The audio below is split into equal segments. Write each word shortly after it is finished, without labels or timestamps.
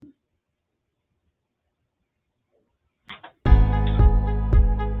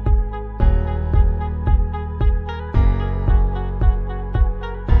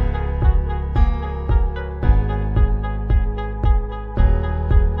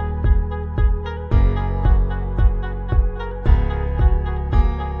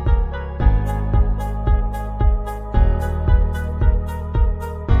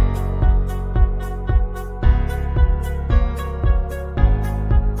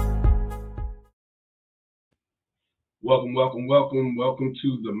Welcome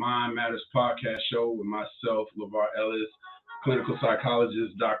to the Mind Matters podcast show with myself, LeVar Ellis, clinical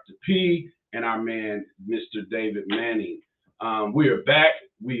psychologist, Dr. P, and our man, Mr. David Manning. We are back.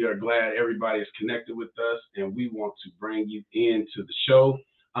 We are glad everybody is connected with us, and we want to bring you into the show.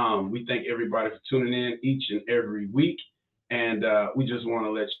 We thank everybody for tuning in each and every week, and we just want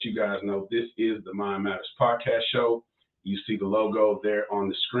to let you guys know this is the Mind Matters podcast show. You see the logo there on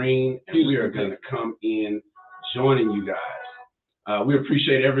the screen, and we are going to come in joining you guys. We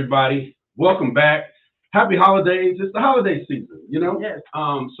appreciate everybody. Welcome back. Happy holidays. It's the holiday season, you know? Yes.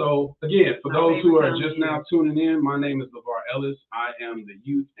 So again, for those who are just now tuning in, my name is LeVar Ellis. I am the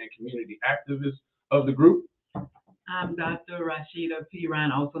youth and community activist of the group. I'm Dr. Rashida P.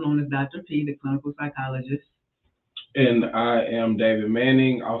 Ryan, also known as Dr. P, the clinical psychologist. And I am David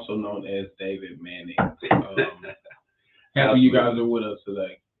Manning, also known as David Manning. Happy you guys are with us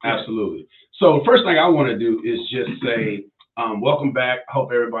today. Absolutely. So the first thing I want to do is just say welcome back. I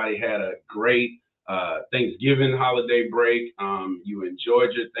hope everybody had a great Thanksgiving holiday break. You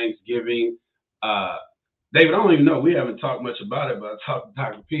enjoyed your Thanksgiving. David, I don't even know. We haven't talked much about it, but I talked to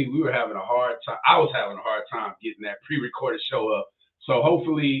Dr. P. We were having a hard time. I was having a hard time getting that pre-recorded show up. So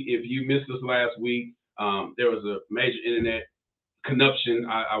hopefully, if you missed us last week, there was a major internet connection,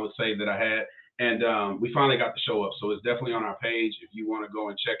 I would say, that I had. And we finally got the show up. So it's definitely on our page. If you want to go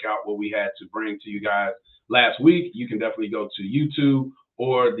and check out what we had to bring to you guys last week, you can definitely go to YouTube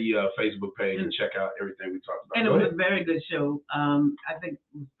or the Facebook page and check out everything we talked about. And it was a very good show. I think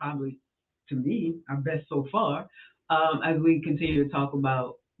it was probably, to me, our best so far, as we continue to talk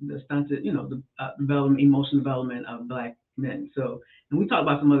about the stunted, the development, emotional development of Black men. So, and we talked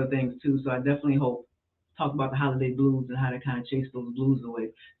about some other things too. So I definitely hope talk about the holiday blues and how to kind of chase those blues away.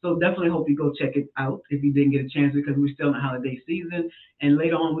 So definitely hope you go check it out if you didn't get a chance, because we're still in the holiday season. And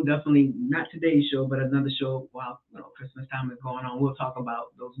later on, we'll definitely, not today's show, but another show while Christmas time is going on, we'll talk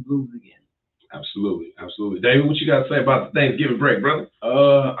about those blues again. Absolutely. David, what you got to say about the Thanksgiving break, brother?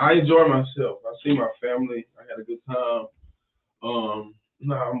 I enjoy myself. I see my family. I had a good time.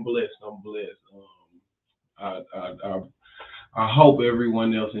 I'm blessed. I hope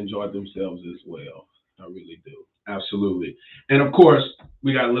everyone else enjoyed themselves as well. I really do. Absolutely. And of course,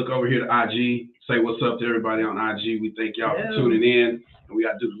 we got to look over here to IG, say what's up to everybody on IG. We thank y'all for tuning in. And we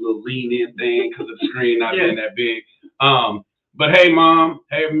got to do the little lean in thing because of the screen not being that big. But hey, Mom.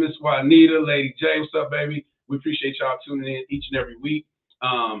 Hey, Miss Juanita, Lady J, what's up, baby? We appreciate y'all tuning in each and every week.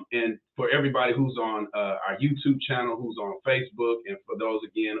 And for everybody who's on our YouTube channel, who's on Facebook, and for those,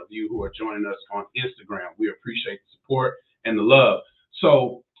 again, of you who are joining us on Instagram, we appreciate the support and the love.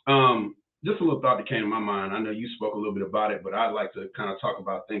 So, just a little thought that came to my mind. I know you spoke a little bit about it, but I'd like to kind of talk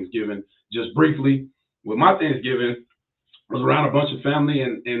about Thanksgiving just briefly. With my Thanksgiving, I was around a bunch of family,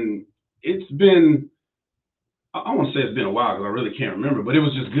 and it's been, I won't say it's been a while because I really can't remember, but it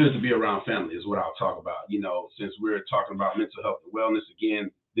was just good to be around family is what I'll talk about. Since we're talking about mental health and wellness, again,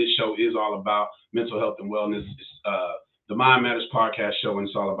 this show is all about mental health and wellness. It's the Mind Matters podcast show, and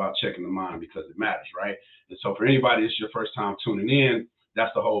it's all about checking the mind because it matters, right? And so for anybody, it's your first time tuning in.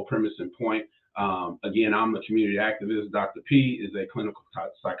 That's the whole premise and point. Again, I'm a community activist. Dr. P is a clinical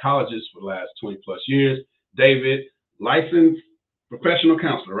psychologist for the last 20 plus years. David, licensed professional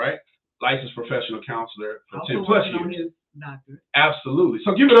counselor, right? Licensed professional counselor for 10 plus years. Doctor. Absolutely.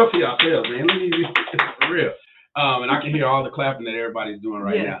 So give it up for yourselves, man. Let me for real. And I can hear all the clapping that everybody's doing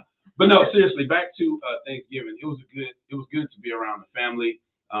right now. But no, seriously, back to Thanksgiving. It was good to be around the family.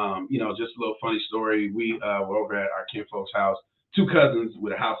 Just a little funny story. We were over at our kinfolk's house. Two cousins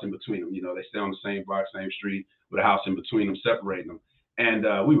with a house in between them. They stay on the same block, same street, with a house in between them, separating them. And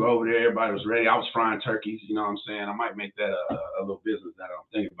we were over there. Everybody was ready. I was frying turkeys. You know what I'm saying? I might make that a little business that I'm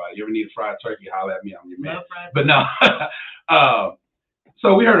thinking about. You ever need a fried turkey, holler at me. I'm your man. But no.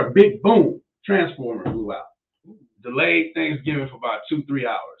 So we heard a big boom. Transformer blew out. Delayed Thanksgiving for about 2-3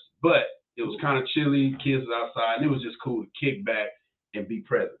 hours. But it was kind of chilly. Kids was outside. And it was just cool to kick back and be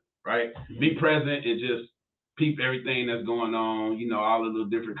present, right? Be present and just peep everything that's going on, all the little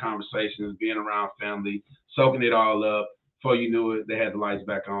different conversations, being around family, soaking it all up. Before you knew it, they had the lights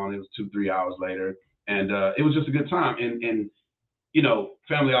back on. It was 2-3 hours later. And it was just a good time. And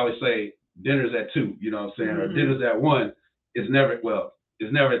family always say dinner's at 2, or dinner's at 1. It's never at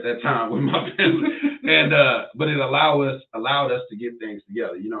that time with my family. And but it allowed us to get things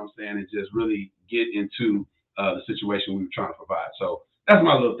together, and just really get into the situation we were trying to provide. So that's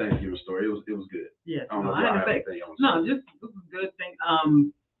my little Thanksgiving story. It was good. Yeah. I had to say, it was a good thing.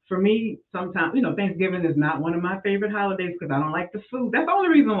 For me, sometimes, Thanksgiving is not one of my favorite holidays because I don't like the food. That's the only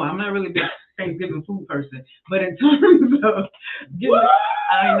reason why. I'm not really a big Thanksgiving food person. But in terms of,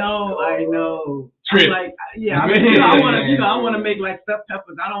 I know. Trip. I'm like, yeah, I want to make like stuffed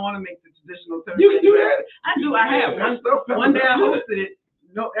peppers. I don't want to make the traditional turkey. You can do that. I do. I have. One day I hosted it.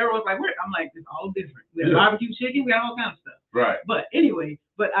 No, everyone's like, where? I'm like, it's all different. We have barbecue chicken. We have all kinds of stuff. Right. But anyway,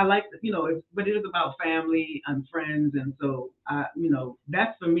 I like, but it is about family and friends. And so,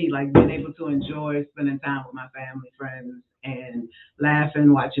 that's for me, like being able to enjoy spending time with my family, friends, and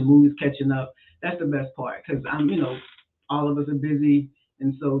laughing, watching movies, catching up. That's the best part because all of us are busy.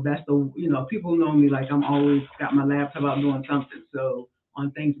 And so that's people know me, like I'm always got my laptop out doing something. So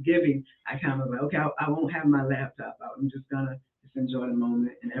on Thanksgiving, I kind of like, okay, I won't have my laptop out. I'm just going to enjoy the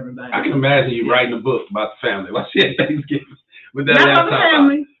moment and everybody. I can imagine you writing a book about the family. What's your Thanksgiving with that laptop? Not about the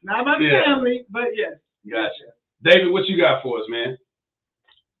family, not about the family, but yes. Gotcha. David, what you got for us, man?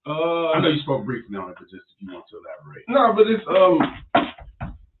 I know you spoke briefly on it, but just if you want to elaborate. No, but it's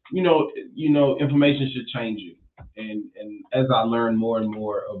information should change you, and as I learn more and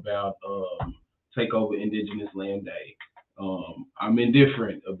more about Takeover Indigenous Land Day, I'm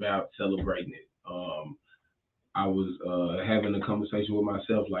indifferent about celebrating it. I was having a conversation with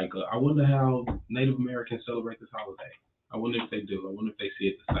myself, like, I wonder how Native Americans celebrate this holiday. I wonder if they do. I wonder if they see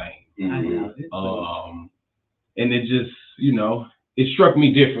it the same. Mm-hmm. And it just, it struck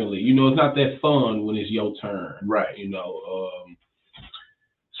me differently. It's not that fun when it's your turn. Right.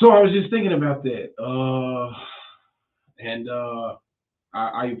 So I was just thinking about that.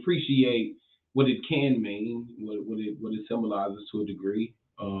 I appreciate what it can mean, what it symbolizes to a degree.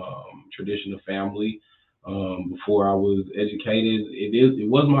 Tradition of family. Before I was educated, it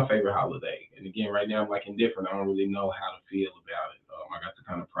was my favorite holiday. And again, right now I'm like indifferent. I don't really know how to feel about it. I got to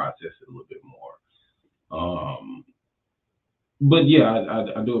kind of process it a little bit more. But yeah,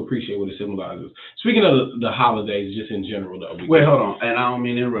 I do appreciate what it symbolizes. Speaking of the holidays, just in general, though. Wait, hold on, and I don't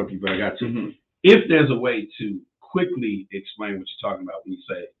mean to interrupt you, but I got to. Mm-hmm. If there's a way to quickly explain what you're talking about when you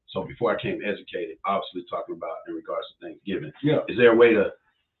say, so before I came educated, obviously talking about in regards to Thanksgiving. Yeah. Is there a way to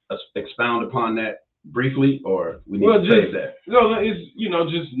expound upon that briefly, or we need to save that? No,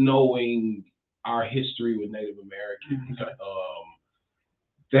 it's just knowing our history with Native Americans.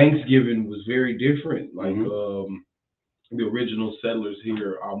 Thanksgiving was very different. Like the original settlers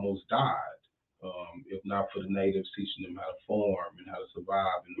here almost died, if not for the natives teaching them how to farm and how to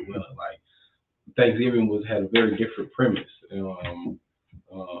survive in the winter. Like Thanksgiving had a very different premise.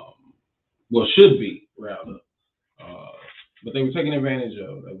 Well, should be rather. But they were taken advantage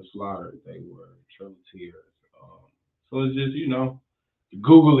of. They were slaughtered. They were trailed tears. So it's just,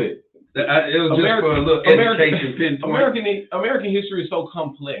 Google it. It was just for a little education pinpoint. American history is so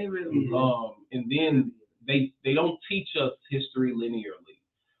complex. It really is. And then they don't teach us history linearly.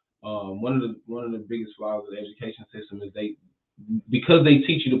 One of the biggest flaws of the education system is because they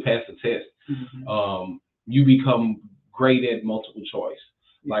teach you to pass the test, you become great at multiple choice.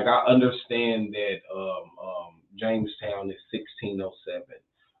 Like I understand that Jamestown is 1607.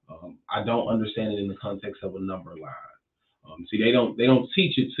 I don't understand it in the context of a number line. See, they don't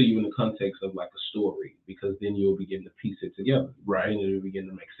teach it to you in the context of like a story, because then you'll begin to piece it together, right? And it'll begin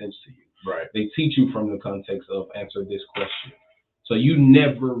to make sense to you. Right. They teach you from the context of answer this question. So you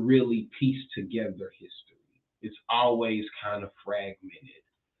never really piece together history. It's always kind of fragmented.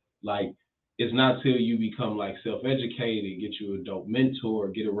 Like it's not till you become like self-educated, get you a dope mentor,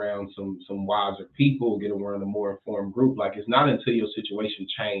 get around some wiser people, get around a more informed group. Like it's not until your situation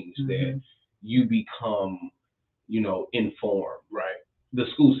changes that you become, informed. Right. The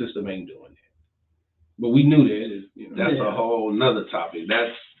school system ain't doing that. But we knew that. That's a whole nother topic.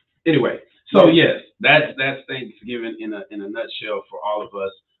 Anyway. So yes, that's Thanksgiving in a nutshell for all of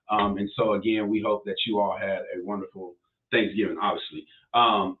us. And so again, we hope that you all had a wonderful Thanksgiving, obviously.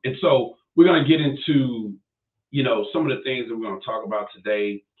 And so we're going to get into, some of the things that we're going to talk about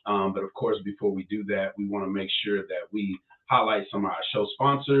today. But of course, before we do that, we want to make sure that we highlight some of our show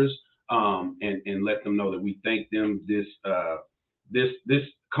sponsors and let them know that we thank them. This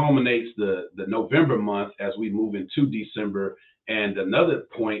culminates the November month as we move into December. And another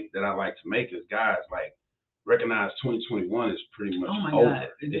point that I like to make is, guys, like, recognize 2021 is pretty much over.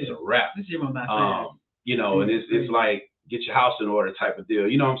 It's a wrap. This year went by fast. And it's like, get your house in order type of deal.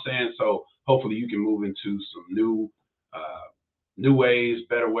 You know what I'm saying? So hopefully you can move into some new ways,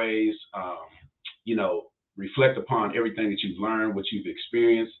 better ways, reflect upon everything that you've learned, what you've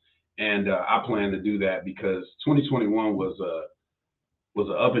experienced. And I plan to do that because 2021 was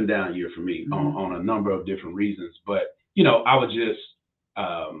an up and down year for me on a number of different reasons. But, I would just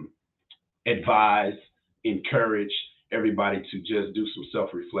advise, encourage everybody to just do some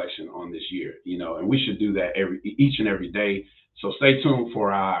self-reflection on this year, and we should do that each and every day. So stay tuned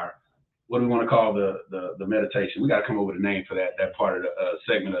for our what do we want to call the meditation? We got to come up with a name for that part of the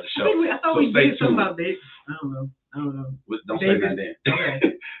segment of the show. I thought we did something about David. I don't know. Don't David. say that then. Okay.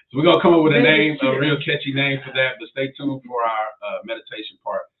 So we're going to come up with a David, name, a real catchy name for that, but stay tuned for our meditation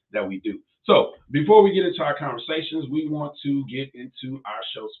part that we do. So before we get into our conversations, we want to get into our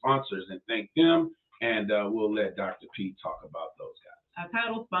show sponsors and thank them, and we'll let Dr. P talk about those guys. Our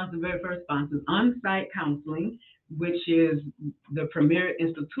title sponsor, very first sponsor, is On-Site Counseling, which is the premier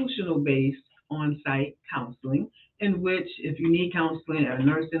institutional-based on-site counseling, in which if you need counseling at a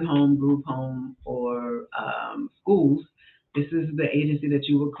nursing home, group home, or schools, this is the agency that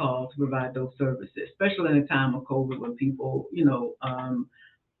you would call to provide those services, especially in a time of COVID when people,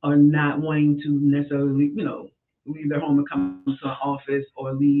 are not wanting to necessarily, leave their home and come to an office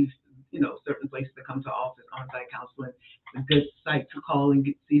or leave, certain places to come to office. On-site counseling is a good site to call and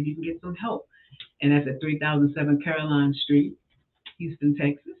see if you can get some help. And that's at 3007 Caroline Street, Houston,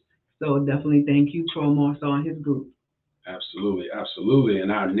 Texas. So definitely thank you, Troy Marsaw and his group. Absolutely, absolutely.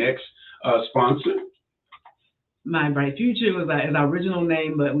 And our next sponsor? My Bright Future is our original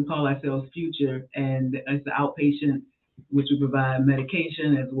name, but we call ourselves Future, and it's the outpatient, which we provide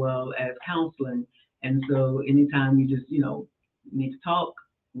medication as well as counseling. And so anytime you just, need to talk,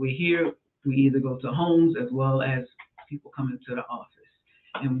 we're here. We either go to homes as well as people come into the office.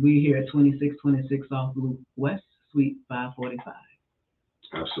 And we're here at 2626 South Loop West, Suite 545.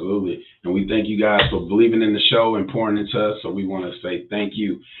 Absolutely. And we thank you guys for believing in the show and pouring into us. So we want to say thank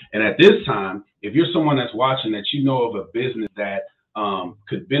you. And at this time, if you're someone that's watching that you know of a business that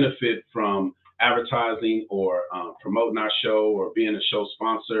could benefit from advertising or promoting our show or being a show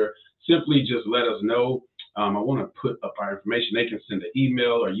sponsor, simply just let us know. I want to put up our information. They can send an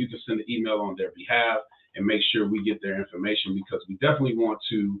email, or you can send an email on their behalf and make sure we get their information, because we definitely want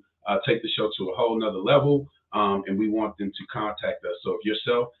to take the show to a whole nother level, and we want them to contact us. So if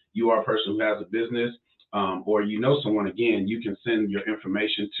you are a person who has a business, or someone, again, you can send your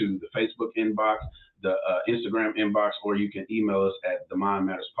information to the Facebook inbox, the Instagram inbox, or you can email us at the Mind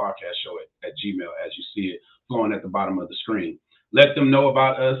Matters Podcast Show at Gmail, as you see it flowing at the bottom of the screen. Let them know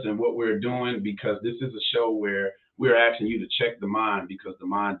about us and what we're doing, because this is a show where we're asking you to check the mind, because the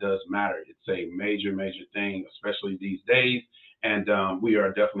mind does matter. It's a major, major thing, especially these days. And we are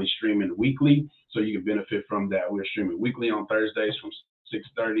definitely streaming weekly, so you can benefit from that. We're streaming weekly on Thursdays from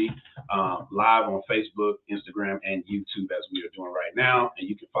 6:30, live on Facebook, Instagram, and YouTube, as we are doing right now. And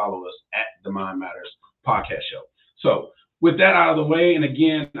you can follow us at the Mind Matters Podcast Show. So with that out of the way, and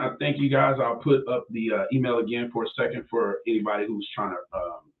again, I thank you guys. I'll put up the email again for a second for anybody who's trying to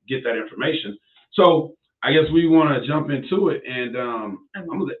get that information. So I guess we want to jump into it, and I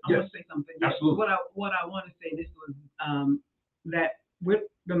want to say something. Absolutely. What I want to say, this was that with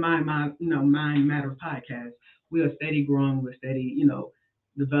the Mind Matters podcast, we are steady growing, we're steady,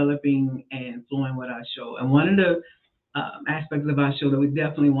 developing and flowing with our show. And one of the aspects of our show that we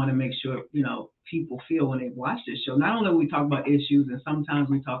definitely want to make sure, people feel when they watch this show, not only do we talk about issues, and sometimes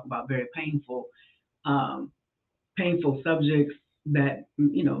we talk about very painful subjects that,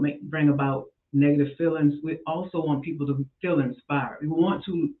 bring about negative feelings. We also want people to feel inspired. We want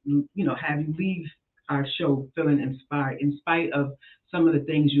to, have you leave our show feeling inspired in spite of some of the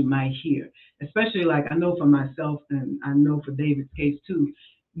things you might hear. Especially, like, I know for myself, and I know for David's case too,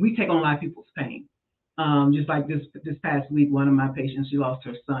 we take on a lot of people's pain. Just like this past week, one of my patients, she lost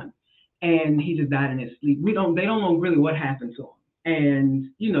her son, and he just died in his sleep. They don't know really what happened to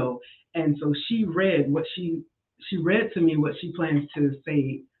him. And so she read to me what she plans to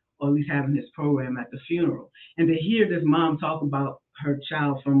say, or at least have in his program at the funeral. And to hear this mom talk about her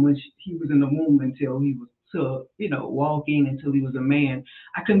child from when he was in the womb until he was walking, until he was a man,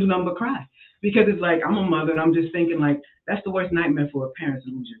 I couldn't do nothing but cry. Because it's like, I'm a mother, and I'm just thinking, like, that's the worst nightmare for a parent, to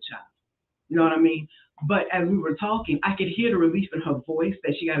lose your child. You know what I mean? But as we were talking, I could hear the relief in her voice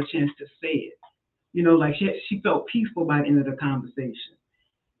that she got a chance to say it. Like she felt peaceful by the end of the conversation.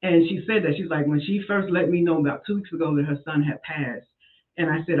 And she said that, she's like, when she first let me know about 2 weeks ago that her son had passed, and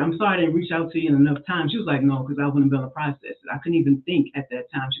I said, I'm sorry I didn't reach out to you in enough time. She was like, no, because I wouldn't have been able to process it. I couldn't even think at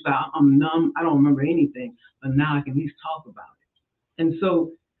that time. She's like, I'm numb. I don't remember anything, but now I can at least talk about it. And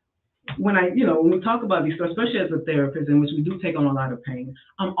so when we talk about these stuff, especially as a therapist, in which we do take on a lot of pain,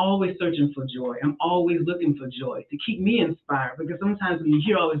 I'm always searching for joy. I'm always looking for joy to keep me inspired, because sometimes when you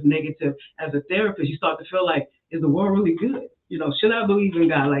hear all this negative as a therapist, you start to feel like, is the world really good? Should I believe in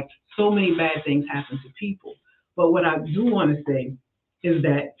God? Like, so many bad things happen to people. But what I do want to say is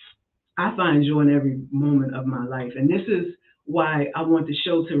that I find joy in every moment of my life. And this is why I want the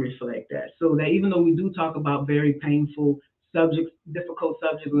show to reflect that. So that even though we do talk about very painful subjects, difficult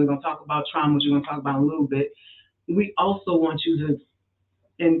subjects, we're going to talk about trauma, which we're going to talk about in a little bit, we also want you to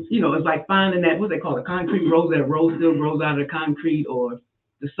and it's like finding that, what they call it, concrete rose, that rose still grows out of the concrete, or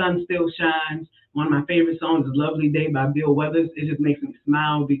the sun still shines. One of my favorite songs is Lovely Day by Bill Withers. It just makes me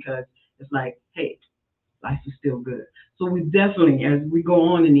smile because it's like, hey, life is still good. So we definitely, as we go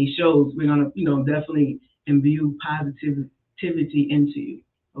on in these shows, we're going to, definitely imbue positivity into you.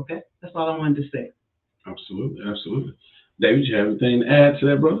 Okay? That's all I wanted to say. Absolutely, absolutely. David, you have anything to add to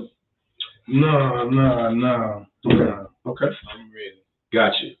that, brother? No. Okay. I'm ready.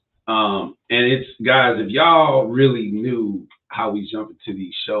 Gotcha. And it's, guys, if y'all really knew how we jump into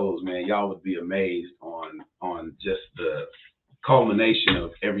these shows, man, y'all would be amazed on just the culmination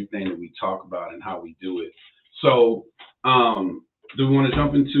of everything that we talk about and how we do it. So, do we want to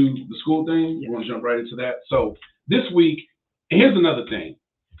jump into the school thing? Yeah. You want to jump right into that? So this week, and here's another thing.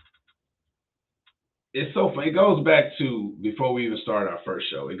 It's so funny. It goes back to before we even started our first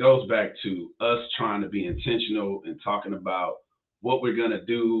show. It goes back to us trying to be intentional and talking about what we're gonna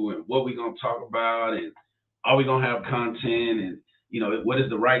do and what we're gonna talk about, and are we gonna have content, and what is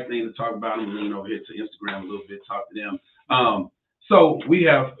the right thing to talk about. I'm gonna lean over here to Instagram a little bit, talk to them. So we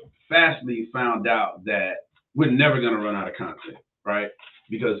have fastly found out that we're never gonna run out of content, right?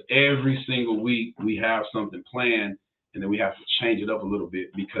 Because every single week we have something planned, and then we have to change it up a little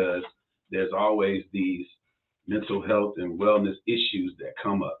bit because there's always these mental health and wellness issues that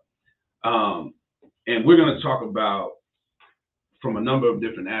come up. And we're going to talk about, from a number of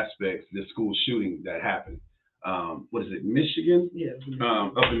different aspects, this school shooting that happened. What is it, Michigan? Yeah.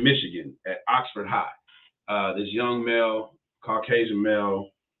 Up in Michigan at Oxford High. This young male, Caucasian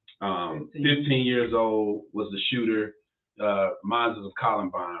male, 15 years old, was the shooter. Reminds us of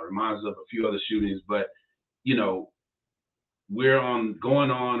Columbine, reminds us of a few other shootings, but, we're going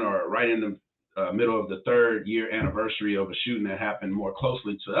on or right in the middle of the 3rd year anniversary of a shooting that happened more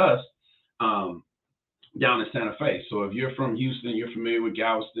closely to us down in Santa Fe. So if you're from Houston, you're familiar with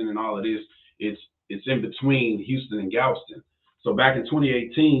Galveston and all of this. It's in between Houston and Galveston. So back in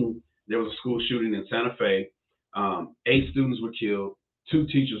 2018, there was a school shooting in Santa Fe. 8 students were killed, 2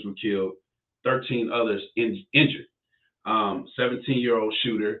 teachers were killed, 13 others injured. 17-year-old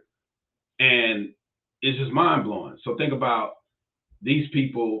shooter, and it's just mind blowing. So think about these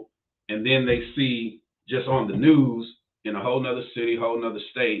people, and then they see just on the news in a whole nother city, whole nother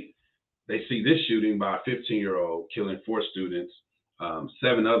state, they see this shooting by a 15-year-old killing 4 students,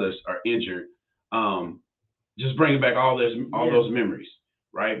 7 others are injured. Just bringing back all those memories,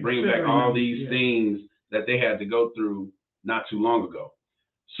 right? Bringing back all these things that they had to go through not too long ago.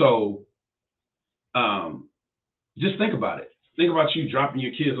 So just think about it. Think about you dropping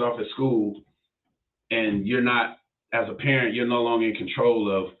your kids off at school, and you're not, as a parent, you're no longer in control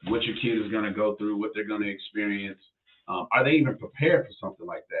of what your kid is going to go through, what they're going to experience. Are they even prepared for something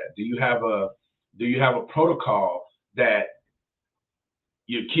like that? Do you have a protocol that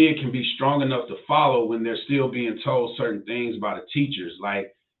your kid can be strong enough to follow when they're still being told certain things by the teachers?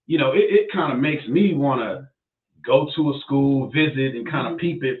 Like, it kind of makes me want to go to a school, visit, and kind of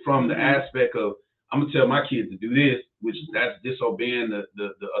peep it from the aspect of, I'm going to tell my kids to do this, which that's disobeying the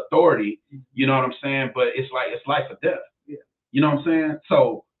authority. You know what I'm saying? But it's life or death. Yeah. You know what I'm saying?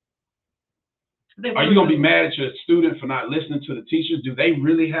 So are you going to be mad at your student for not listening to the teachers? Do they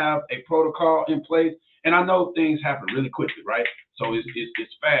really have a protocol in place? And I know things happen really quickly, right? So it's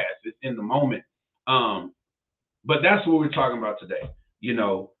fast. It's in the moment. But that's what we're talking about today,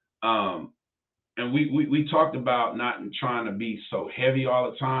 and we talked about not trying to be so heavy all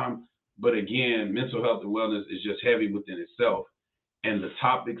the time. But again, mental health and wellness is just heavy within itself. And the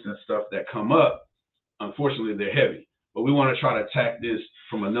topics and stuff that come up, unfortunately, they're heavy. But we want to try to attack this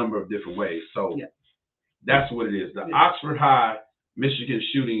from a number of different ways. So that's what it is. The Oxford High, Michigan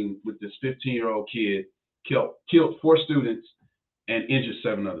shooting with this 15-year-old kid killed 4 students and injured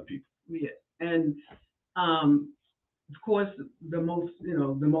 7 other people. Yeah. And of course, the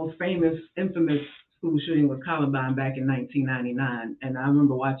most famous, infamous school shooting was Columbine back in 1999, and I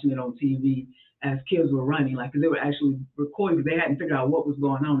remember watching it on TV as kids were running, like, 'cause they were actually recording, because they hadn't figured out what was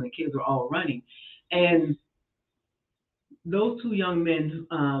going on. The kids were all running, and those 2 young men,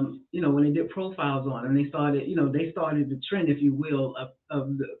 when they did profiles on them, they started the trend, if you will,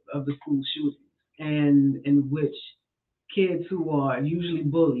 of the school shootings, and in which kids who are usually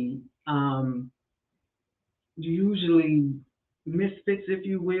bullied, usually misfits, if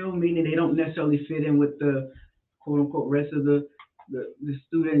you will, meaning they don't necessarily fit in with the quote unquote rest of the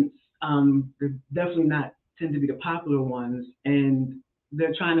students. They're definitely not tend to be the popular ones, and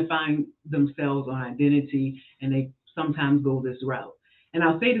they're trying to find themselves on identity, and they sometimes go this route. And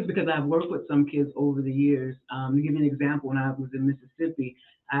I'll say this because I've worked with some kids over the years. To give you an example, when I was in Mississippi,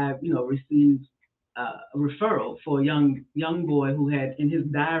 I received a referral for a young boy who had in his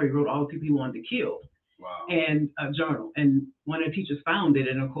diary wrote all the people he wanted to kill. Wow. And a journal. And one of the teachers found it,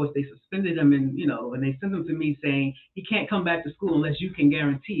 and of course they suspended him, and and they sent him to me saying he can't come back to school unless you can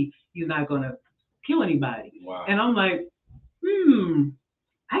guarantee he's not going to kill anybody. Wow. And I'm like,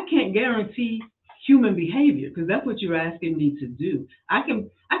 I can't guarantee human behavior because that's what you're asking me to do. I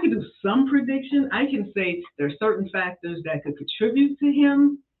can do some prediction. I can say there are certain factors that could contribute to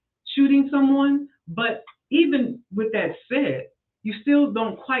him shooting someone, but even with that said, you still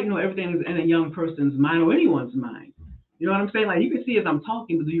don't quite know everything that's in a young person's mind or anyone's mind. You know what I'm saying? Like, you can see as I'm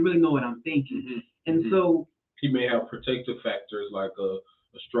talking, but do you really know what I'm thinking? Mm-hmm. And so he may have protective factors like a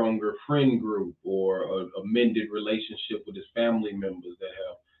stronger friend group or a mended relationship with his family members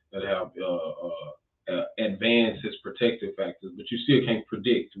that have advanced his protective factors, but you still can't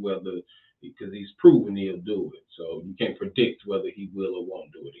predict whether, because he's proven he'll do it. So you can't predict whether he will or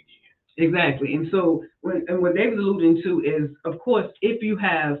won't do it again. Exactly. And so what David's alluding to is, of course, if you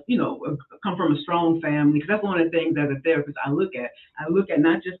have, come from a strong family, because that's one of the things as a therapist I look at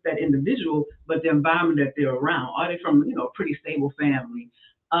not just that individual, but the environment that they're around. Are they from, a pretty stable family?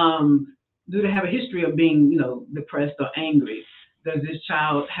 Do they have a history of being, depressed or angry? Does this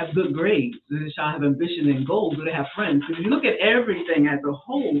child have good grades? Does this child have ambition and goals? Do they have friends? Because if you look at everything as a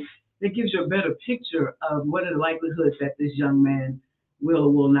whole, it gives you a better picture of what are the likelihoods that this young man will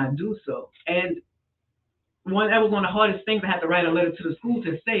or will not do so. And that was one of the hardest things. I had to write a letter to the school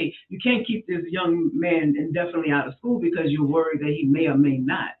to say, you can't keep this young man indefinitely out of school because you're worried that he may or may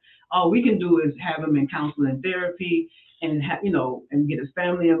not. All we can do is have him in counseling and therapy and and get his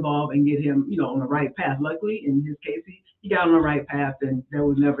family involved and get him, on the right path. Luckily, in his case, he got on the right path and there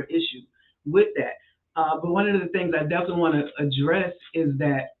was never issue with that. But one of the things I definitely want to address is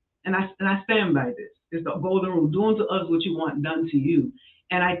that, and I stand by this, is the golden rule: doing to us what you want done to you.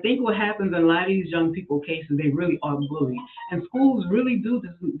 And I think what happens in a lot of these young people cases, they really are bullied. And schools really do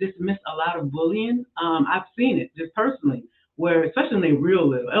dismiss a lot of bullying. I've seen it just personally, where especially when they real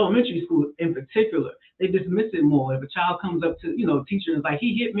little, elementary school in particular, they dismiss it more. If a child comes up to, teacher and is like,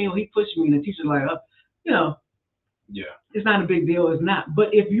 he hit me or he pushed me, and the teacher's like, yeah, it's not a big deal, it's not.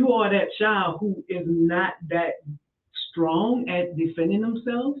 But if you are that child who is not that strong at defending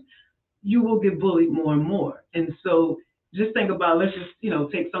themselves, you will get bullied more and more. And so just think about, let's just,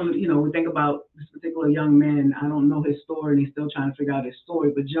 take some, we think about this particular young man. I don't know his story, and he's still trying to figure out his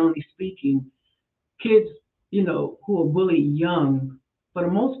story, but generally speaking, kids, who are bullied young, for the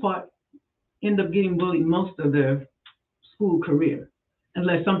most part, end up getting bullied most of their school career,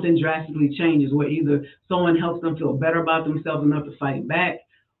 unless something drastically changes, where either someone helps them feel better about themselves enough to fight back,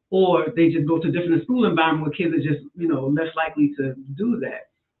 or they just go to a different school environment where kids are just, less likely to do that.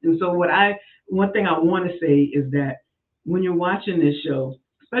 And so one thing I want to say is that when you're watching this show,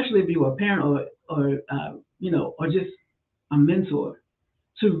 especially if you're a parent or just a mentor,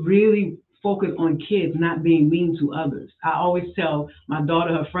 to really focus on kids not being mean to others. I always tell my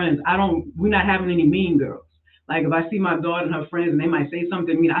daughter, her friends, we're not having any mean girls. Like, if I see my daughter and her friends and they might say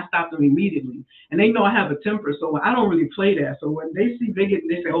something to me, I stop them immediately. And they know I have a temper, so I don't really play that. So when they see, they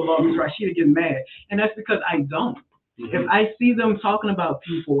say, oh, Lord, Miss Rashida get mad. And that's because I don't. Mm-hmm. If I see them talking about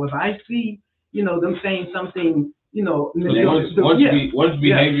people, if I see, them saying something, once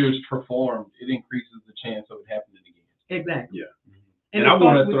behavior is performed, it increases the chance of it happening again. Exactly. Yeah. And I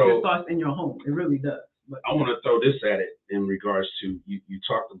want to starts in your home. It really does. But I want to throw this at it in regards to you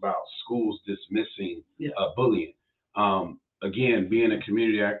talked about schools dismissing bullying. Again, being a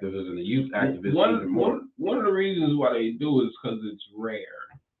community activist and a youth activist, one of the reasons why they do is because it's rare.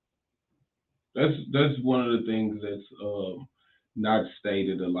 That's one of the things that's not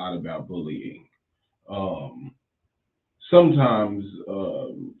stated a lot about bullying. Sometimes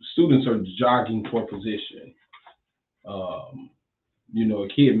students are jogging for position. A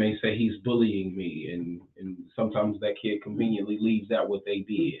kid may say he's bullying me, and sometimes that kid conveniently leaves out what they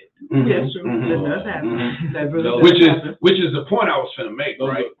did. Mm-hmm. Yes, true. Mm-hmm. That does happen. Mm-hmm. That really which is the point I was going to make,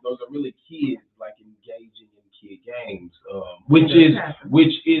 right? Those are really kids like engaging in kid games, which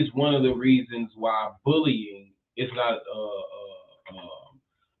is one of the reasons why bullying is not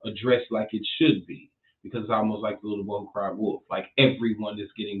addressed like it should be, because it's almost like the little boy who cried wolf. Like, everyone is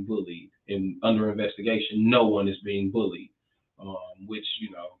getting bullied, and under investigation, no one is being bullied. Which,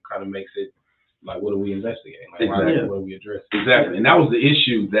 kind of makes it like, what are we investigating? Like, exactly. What are we addressing? Exactly. And that was the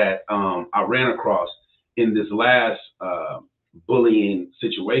issue that I ran across in this last bullying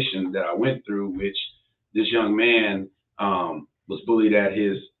situation that I went through, which this young man was bullied at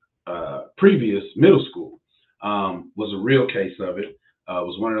his previous middle school. Was a real case of it.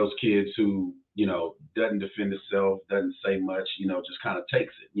 Was one of those kids who doesn't defend itself, doesn't say much, just kind of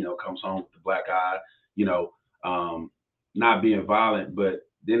takes it, comes home with the black eye, not being violent. But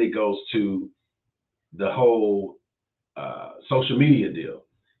then it goes to the whole social media deal.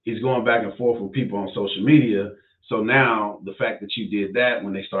 He's going back and forth with people on social media. So now the fact that you did that,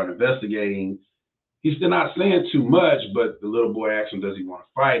 when they start investigating, he's still not saying too much, but the little boy asked him, does he want to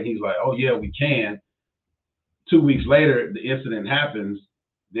fight? And he's like, oh yeah, we can. 2 weeks later, the incident happens.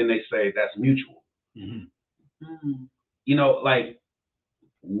 Then they say that's mutual. Mm-hmm. Mm-hmm. Like,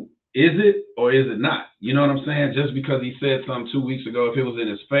 is it or is it not? You know what I'm saying? Just because he said something 2 weeks ago, if it was in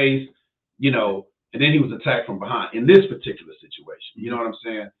his face, and then he was attacked from behind in this particular situation. You know what I'm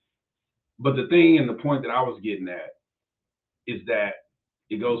saying? But the thing and the point that I was getting at is that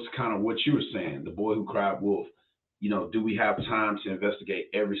it goes to kind of what you were saying, the boy who cried wolf. Do we have time to investigate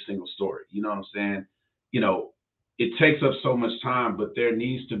every single story? You know what I'm saying? It takes up so much time, but there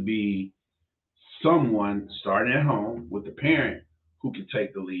needs to be someone starting at home with the parent who can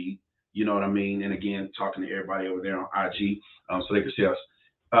take the lead. You know what I mean? And again, talking to everybody over there on IG, so they can see us.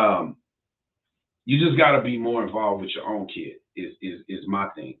 You just got to be more involved with your own kid. Is my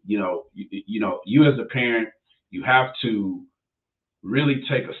thing. You as a parent, you have to really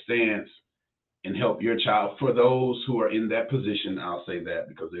take a stance and help your child. For those who are in that position, I'll say that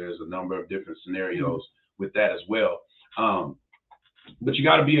because there's a number of different scenarios with that as well. But you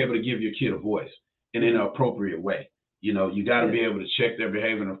got to be able to give your kid a voice and in an appropriate way. You got to be able to check their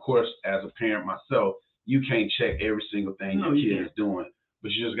behavior. And of course, as a parent myself, you can't check every single thing your kid is doing,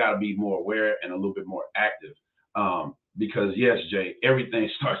 but you just got to be more aware and a little bit more active. Because yes, Jay, everything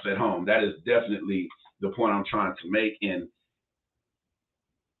starts at home. That is definitely the point I'm trying to make. And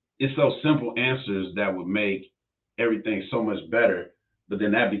it's those simple answers that would make everything so much better, but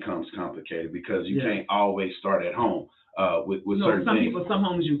then that becomes complicated because you can't always start at home with certain things. Some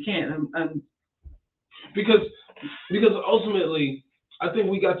homes you can't. Because ultimately, I think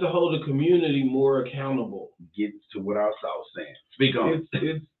we got to hold the community more accountable. Get to what I was saying. Speak on.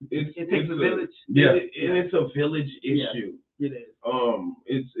 It takes a village. And it's a village issue. Yeah, it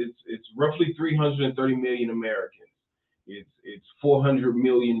is. It's roughly 330 million Americans. It's 400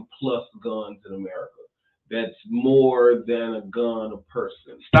 million plus guns in America. That's more than a gun a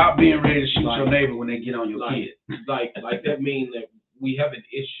person. Stop being ready to shoot your neighbor when they get on your kid. Like that means that we have an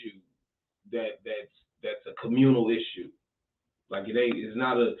issue that's a communal issue. Like it's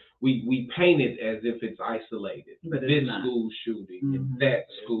not we paint it as if it's isolated. But this school shooting, that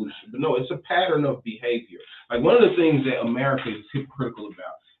school shooting. But no, it's a pattern of behavior. Like one of the things that America is hypocritical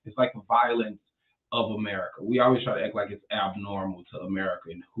about is like the violence of America. We always try to act like it's abnormal to America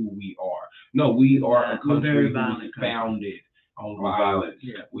and who we are. No, we are a country who's founded on violence.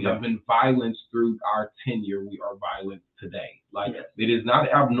 Yeah. We have been violent through our tenure. We are violent today. Like it is not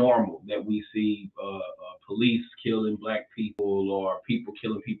abnormal that we see police killing black people or people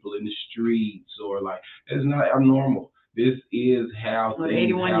killing people in the streets or like it's not abnormal. This is how the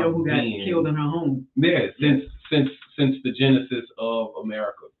 81-year-old who got killed in her home. Yeah, since the genesis of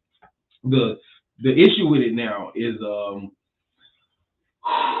America. The issue with it now is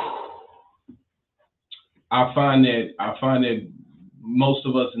I find that most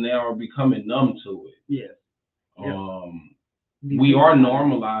of us now are becoming numb to it. Yes. We are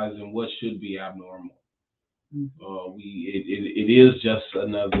normalizing what should be abnormal. It is just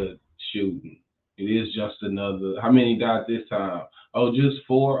another shooting. It is just another. How many died this time? Oh, just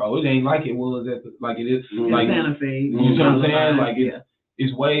 4. Oh, it ain't like it was like it is. Like Santa Fe. You know what I'm saying? Like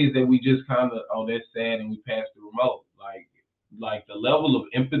it's ways that we just kind of that's sad and we pass the remote. Like the level of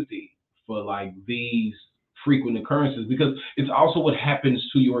empathy for like these frequent occurrences, because it's also what happens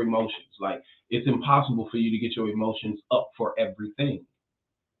to your emotions. Like it's impossible for you to get your emotions up for everything.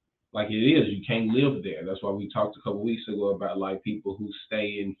 Like it is, you can't live there. That's why we talked a couple weeks ago about like people who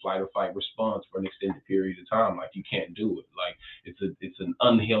stay in flight or fight response for an extended period of time. Like you can't do it. Like it's an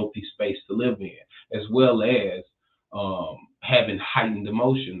unhealthy space to live in, as well as having heightened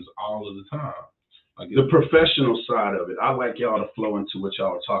emotions all of the time. Like the professional side of it, I like y'all to flow into what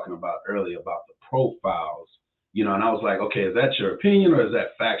y'all were talking about earlier about the profiles. And I was like, okay, is that your opinion or is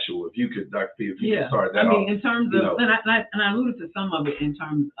that factual? If you could, Dr. P, if you could start that off. In terms of, and I alluded to some of it in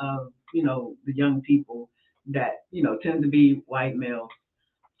terms of, the young people that, tend to be white male,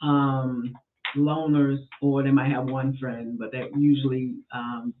 loners, or they might have one friend, but that usually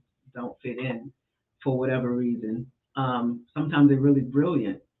don't fit in for whatever reason. Sometimes they're really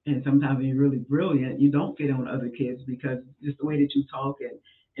brilliant, and sometimes when you're really brilliant, you don't fit in with other kids because just the way that you talk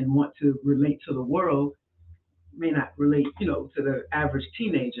and want to relate to the world may not relate, to the average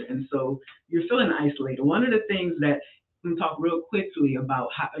teenager. And so you're feeling isolated. One of the things that going to talk real quickly about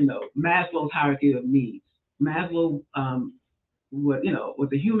how, Maslow's hierarchy of needs. Maslow, was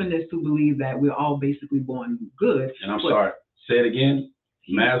a humanist who believed that we're all basically born good. And I'm sorry, say it again.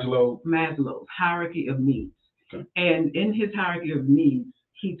 Maslow's hierarchy of needs. Okay. And in his hierarchy of needs,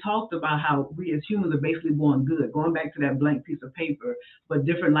 he talked about how we as humans are basically born good, going back to that blank piece of paper, but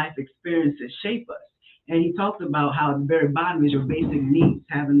different life experiences shape us. And he talked about how at the very bottom is your basic needs,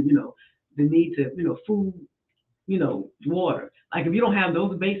 having, the need to, food, water. Like if you don't have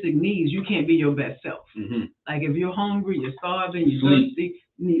those basic needs, you can't be your best self. Mm-hmm. Like if you're hungry, you're starving, you're thirsty,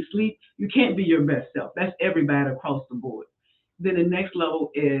 you need sleep, you can't be your best self. That's everybody across the board. Then the next level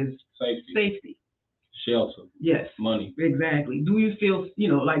is safety. Shelter. Yes. Money. Exactly. Do you feel,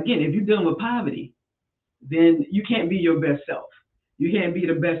 like again, if you're dealing with poverty, then you can't be your best self. You can't be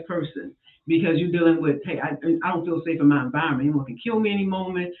the best person because you're dealing with, hey, I don't feel safe in my environment. Anyone can kill me any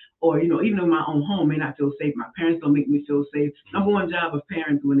moment, or, even in my own home may not feel safe. My parents don't make me feel safe. Number one job of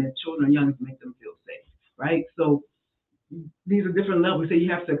parents when their children are young is to make them feel safe, right? So these are different levels. So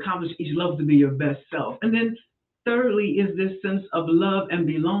you have to accomplish each level to be your best self. And then thirdly is this sense of love and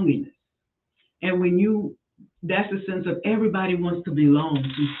belongingness. And that's the sense of everybody wants to belong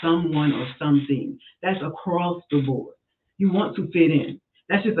to someone or something. That's across the board. You want to fit in.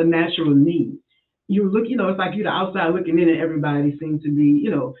 That's just a natural need. You look, it's like you're the outside looking in and everybody seems to be,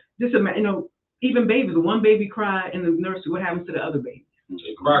 even babies, one baby cry in the nursery, what happens to the other baby?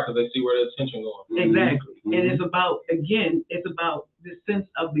 They cry because they see where the attention going. Exactly. Mm-hmm. And it's about this sense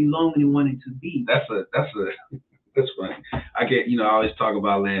of belonging and wanting to be. That's funny. I always talk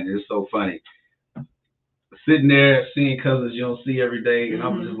about Landon. It's so funny. Sitting there seeing cousins you don't see every day, and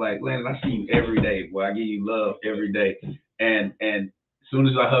I'm just like, Landon, I see you every day. Boy, I give you love every day. And as soon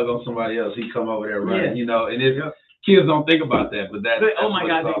as I hug on somebody else, he come over there, right? Yeah. And kids don't think about that, but that's oh my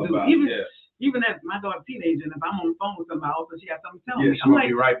God, what it's all they do. about. Even as my daughter's teenager, and if I'm on the phone with somebody, also she has something to tell me. She want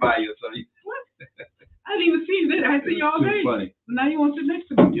to be right by you. So what? I didn't even see you there. I see you all day. Funny. Now you want to sit next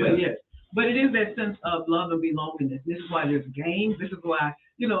to me. Yeah. But it is that sense of love and belongingness. This is why there's games. This is why,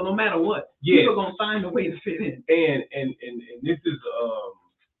 no matter what, people are going to find a way to fit in. And this is,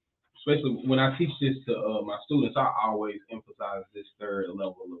 especially when I teach this to my students, I always emphasize this third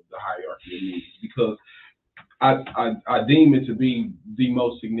level of the hierarchy of needs because I deem it to be the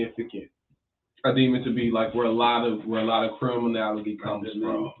most significant. I deem it to be like where a lot of criminality comes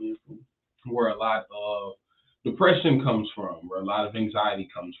from, where a lot of depression comes from, where a lot of anxiety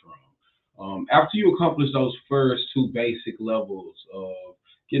comes from. After you accomplish those first two basic levels of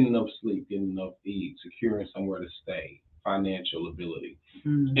getting enough sleep, getting enough eat, securing somewhere to stay, financial ability,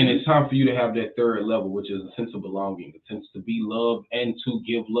 and it's time for you to have that third level, which is a sense of belonging, a sense to be loved and to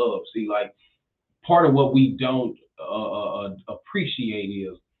give love. See, like part of what we don't appreciate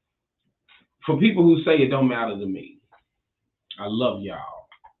is for people who say it don't matter to me. I love y'all,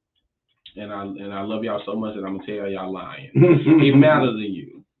 and I love y'all so much that I'm gonna tell y'all lying. It matters to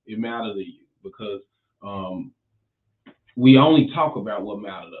you. It matters to you because we only talk about what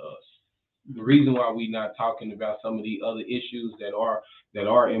matters to us. The reason why we're not talking about some of the other issues that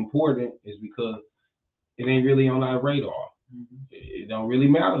are important is because it ain't really on our radar. It don't really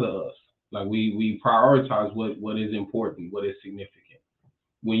matter to us. Like we prioritize what is important, what is significant.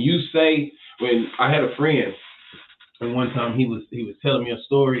 When I had a friend, and one time he was telling me a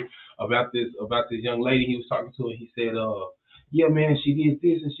story about this young lady he was talking to, and he said, yeah, man, she did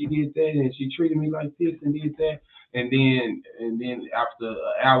this and she did that, and she treated me like this and did that, and then after an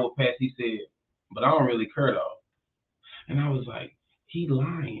hour passed, he said, but I don't really care though. And I was like, he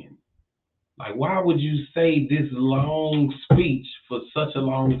lying. Like, why would you say this long speech for such a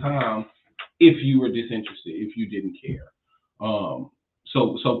long time if you were disinterested, if you didn't care?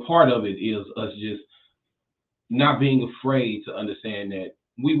 So part of it is us just not being afraid to understand that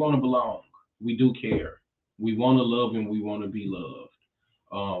we want to belong. We do care. We want to love and we want to be loved.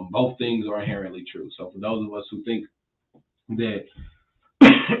 Both things are inherently true. So for those of us who think that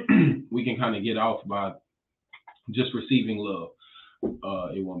we can kind of get off by just receiving love,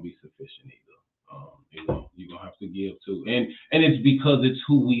 it won't be sufficient either. You're gonna have to give too, and it's because it's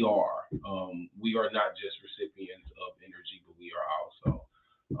who we are. We are not just recipients of energy, but we are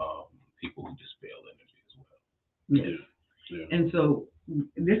also people who dispel energy as well. Yeah. And so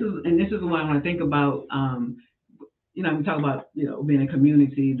this is why when I think about we talk about being a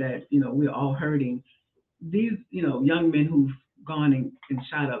community that we're all hurting. These young men who've gone and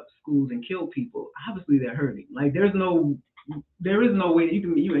shot up schools and killed people, obviously they're hurting. Like there is no way that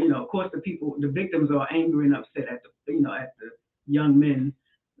you can of course the victims are angry and upset at the young men,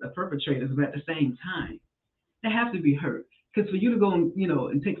 the perpetrators, but at the same time they have to be hurt, because for you to go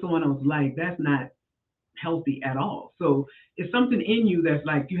and take someone else's life, that's not healthy at all. So it's something in you that's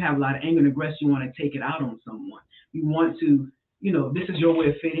like you have a lot of anger and aggression. You want to take it out on someone. You want to, this is your way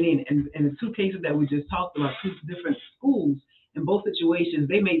of fitting in. And the two cases that we just talked about, two different schools, in both situations,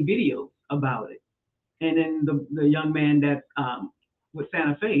 they made videos about it. And then the young man that with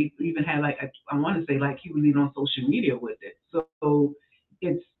Santa Fe even had I want to say he was even on social media with it. So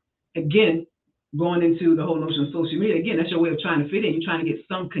it's, again, going into the whole notion of social media, again, that's your way of trying to fit in. You're trying to get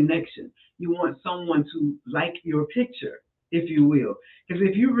some connection. You want someone to like your picture, if you will. Because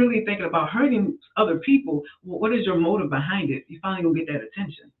if you're really thinking about hurting other people, well, what is your motive behind it? You finally gonna get that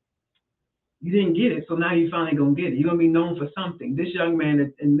attention. You didn't get it, so now you finally gonna get it. You're gonna be known for something. This young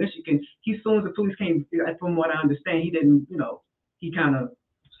man in Michigan, as soon as the police came, from what I understand, he didn't, he kind of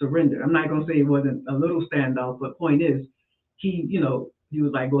surrendered. I'm not gonna say it wasn't a little standoff, but point is, he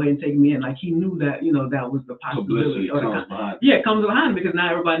was like, go ahead and take me in. Like he knew that, that was the possibility. It comes behind because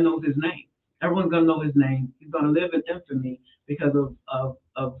now everybody knows his name. Everyone's gonna know his name. He's gonna live in infamy because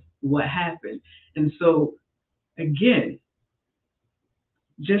of what happened. And so, again,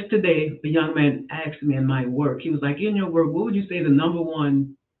 just today, a young man asked me in my work. He was like, in your work, what would you say the number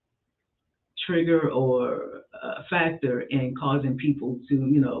one trigger or factor in causing people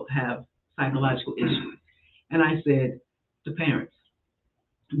to, have psychological issues? And I said, the parents.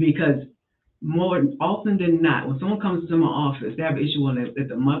 Because more often than not, when someone comes into my office, they have an issue with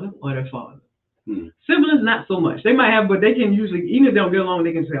the mother or their father. Siblings, not so much. They might have, but they can usually, even if they don't get along,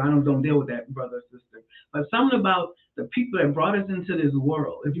 they can say, I don't deal with that brother or sister. But something about the people that brought us into this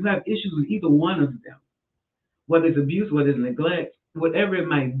world, if you have issues with either one of them, whether it's abuse, whether it's neglect, whatever it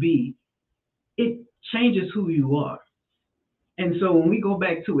might be, it changes who you are. And so when we go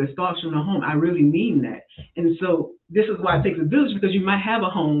back to it starts from the home, I really mean that. And so this is why it takes a village, because you might have a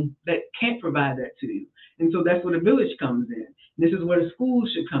home that can't provide that to you. And so that's where the village comes in. This is where the schools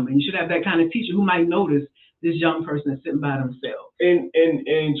should come in. You should have that kind of teacher who might notice this young person is sitting by themselves. In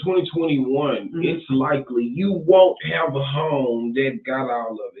 2021, it's likely you won't have a home that got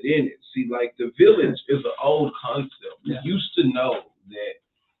all of it in it. See, like the village is an old concept. We used to know that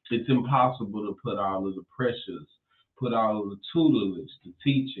it's impossible to put all of the pressures, put all of the tutelage, the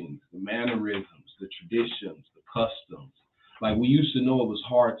teachings, the mannerisms, the traditions, the customs. Like we used to know it was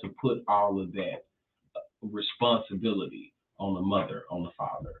hard to put all of that responsibility on the mother, on the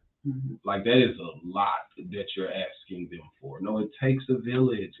father. Like that is a lot that you're asking them for. No, it takes a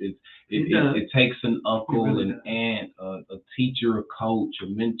village. It takes an uncle, an aunt, a teacher, a coach, a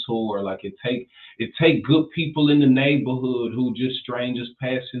mentor. Like it take good people in the neighborhood who just strangers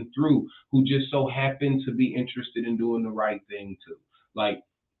passing through, who just so happen to be interested in doing the right thing too. Like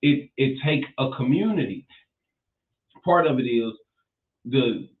it take a community. Part of it is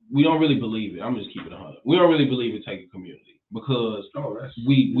we don't really believe it. I'm just keeping it 100. We don't really believe it take a community. Because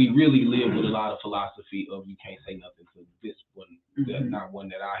we really live with a lot of philosophy of you can't say nothing to this one, that's not one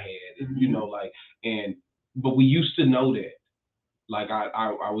that I had, and but we used to know that. Like I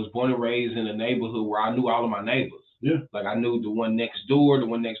was born and raised in a neighborhood where I knew all of my neighbors. Yeah. Like I knew the one next door.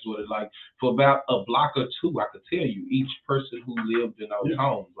 Like for about a block or two, I could tell you each person who lived in those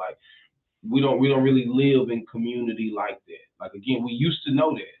homes. Like we don't really live in community like that. Like again, we used to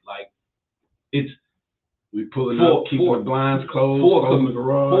know that. Like it's. We pulling up, keeping the blinds closed, closing the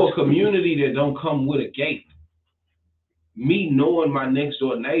garage. For a community that don't come with a gate, me knowing my next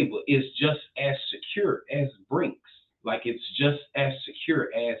door neighbor is just as secure as Brinks. Like it's just as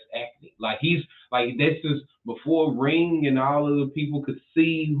secure as Acme. Like this is before Ring and all of the people could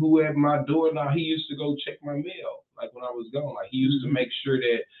see who at my door. Now he used to go check my mail. Like when I was gone, like he used to make sure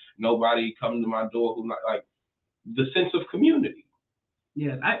that nobody come to my door who like the sense of community.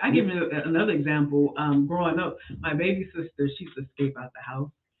 Yes, I give you another example. Growing up, my baby sister, she used to escape out the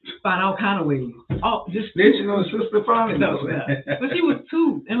house, find all kind of ways. Just snitching on sister father. No, but she was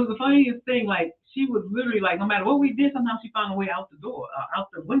 2, and it was the funniest thing. Like she was literally like, no matter what we did, sometimes she found a way out the door,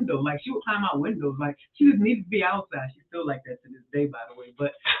 out the window. Like she would climb out windows. Like she just needed to be outside. She's still like that to this day, by the way.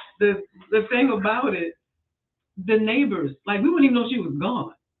 But the thing about it, the neighbors, like we wouldn't even know she was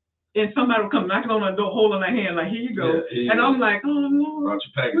gone. And somebody would come knocking on my door, holding her hand, like, here you go. Yeah, and I'm like, oh, Lord,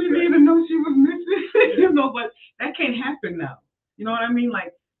 we didn't even know she was missing. But that can't happen now. You know what I mean?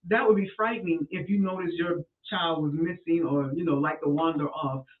 Like, that would be frightening if you noticed your child was missing or, like to wander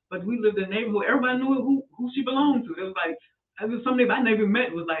off. But we lived in a neighborhood. Everybody knew who she belonged to. It was like, some neighbor I never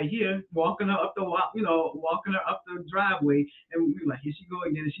met was like, here, walking her up the driveway. And we were like, here she go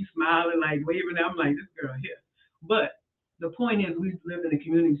again. And she's smiling, like, waving. I'm like, this girl here. But the point is, we lived in a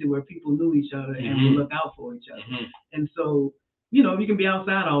community where people knew each other and would look out for each other. And so, you can be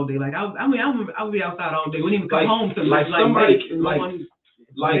outside all day. Like I would be outside all day. We didn't even come home to it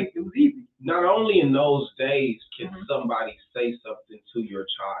was easy. not only in those days can Mhm. somebody say something to your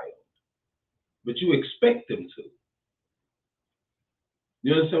child, but you expect them to.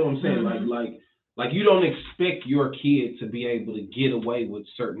 You understand what I'm saying? Mhm. Like you don't expect your kid to be able to get away with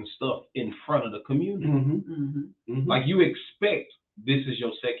certain stuff in front of the community. Mhm. Like you expect this is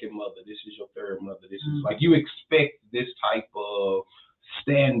your second mother, this is your third mother, this is Mhm. like you expect this type of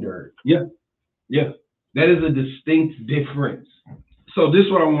standard. Yeah. That is a distinct difference. So this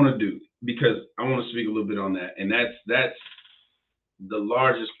is what I want to do, because I want to speak a little bit on that, and that's the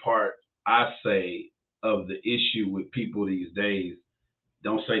largest part, I say, of the issue with people these days.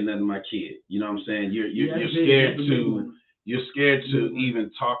 Don't say nothing to my kid. You know what I'm saying? You're scared to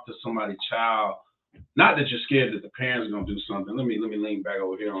even talk to somebody's child. Not that you're scared that the parents are gonna do something. Let me lean back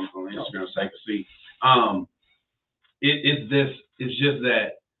over here on Instagram so I can see. It's just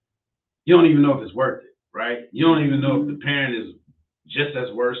that you don't even know if it's worth it, right? You don't even know if the parent is just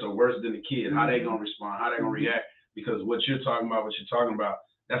as worse or worse than the kid. How they gonna respond? How they gonna react? Because what you're talking about,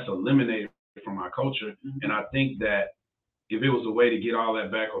 that's eliminated from our culture. And I think that if it was a way to get all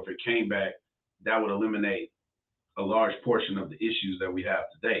that back, or if it came back, that would eliminate a large portion of the issues that we have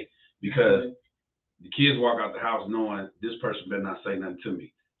today. Because the kids walk out the house knowing this person better not say nothing to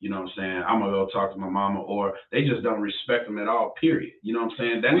me. You know what I'm saying? I'm gonna go talk to my mama, or they just don't respect them at all, period. You know what I'm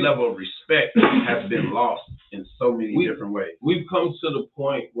saying? That level of respect has been lost in so many different ways. We've come to the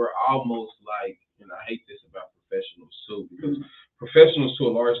point where almost like, and I hate this about professionals too, because professionals to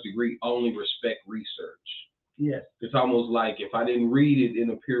a large degree only respect research. Yes. It's almost like if I didn't read it in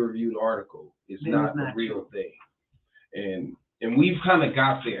a peer-reviewed article, it's not the real thing. And we've kind of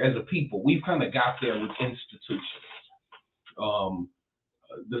got there as a people. We've kind of got there with institutions.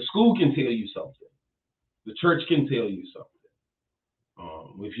 The school can tell you something. The church can tell you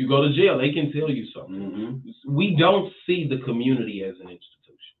something. If you go to jail, they can tell you something. We don't see the community as an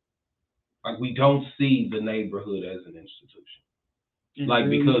institution. Like we don't see the neighborhood as an institution.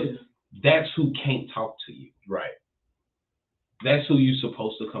 Because that's who can't talk to you. Right. That's who you're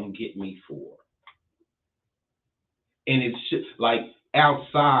supposed to come get me for. And it's like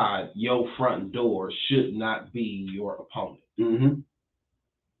outside your front door should not be your opponent.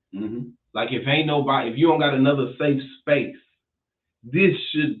 Like if you don't got another safe space, this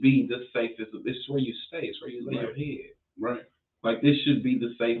should be the safest. This is where you stay. It's where you lay your head. Right. Like this should be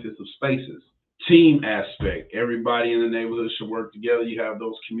the safest of spaces. Team aspect. Everybody in the neighborhood should work together. You have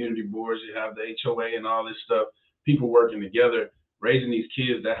those community boards. You have the HOA and all this stuff. People working together, raising these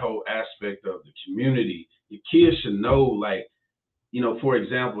kids. That whole aspect of the community. Your kids should know, like, for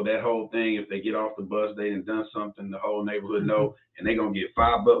example, that whole thing. If they get off the bus, they done something. The whole neighborhood know, and they gonna get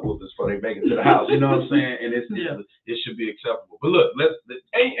 5 butt whoopers before they make it to the house. You know what I'm saying? And it should be acceptable. But look,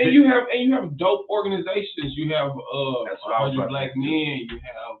 and you have dope organizations. You have 100 Black Men. You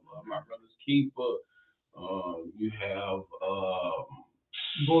have My Brother's Keeper. You have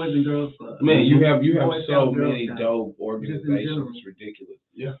Boys and Girls Club. Man, you have so many dope organizations. It's ridiculous.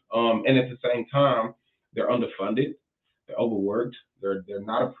 Yeah. And at the same time, they're underfunded. They're overworked. They're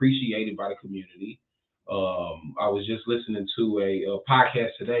not appreciated by the community. I was just listening to a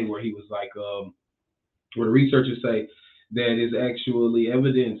podcast today where he was like, where the researchers say that is actually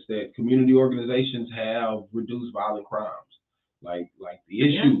evidence that community organizations have reduced violent crimes. Like the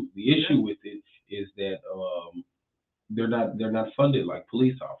issue with it is that they're not funded like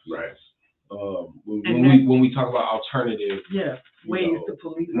police officers. Right. When we talk about alternative, ways to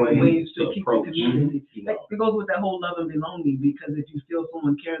police, ways to keep the community. It goes with that whole love and belonging, because if you feel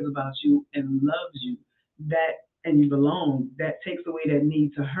someone cares about you and loves you, and you belong, that takes away that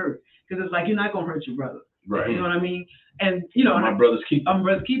need to hurt. Because it's like you're not gonna hurt your brother. Right. You know what I mean? And my brother's keeper. I'm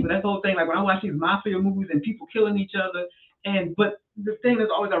brother's keeper. That's the whole thing. Like when I watch these mafia movies and people killing each other, but the thing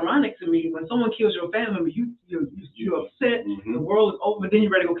that's always ironic to me, when someone kills your family member, you're upset, the world is over, but then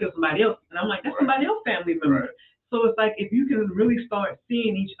you're ready to go kill somebody else. And I'm like, that's somebody else's family member. Right. So it's like, if you can really start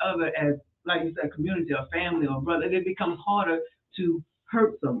seeing each other as, like you said, community or family or brother, it becomes harder to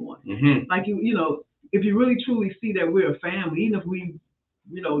hurt someone. Like if you really truly see that we're a family, even if we,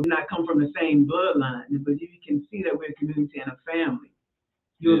 not come from the same bloodline, but if you can see that we're a community and a family,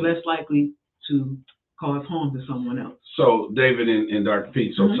 you're less likely to cause harm to someone else. So David and Dr.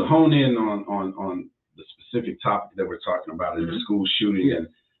 Pete, so to hone in on the specific topic that we're talking about in the school shooting and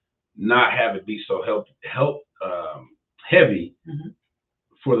not have it be so heavy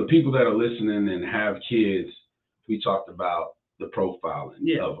for the people that are listening and have kids. We talked about the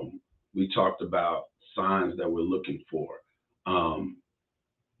profiling of them. We talked about signs that we're looking for. How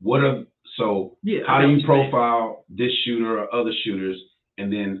do you profile this shooter or other shooters?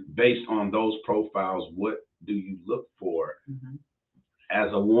 And then based on those profiles, what do you look for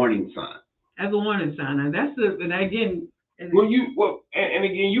as a warning sign? as a warning sign. And that's the, and again. And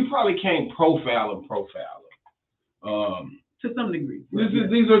again, you probably can't profile them. To some degree.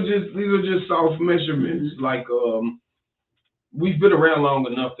 These are just soft measurements. Mm-hmm. Like we've been around long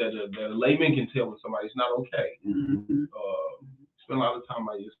enough that a layman can tell when somebody's not okay. Mm-hmm. Spend a lot of time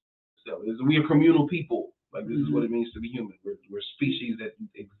by yourself. We are communal people. Like this is what it means to be human. We're species that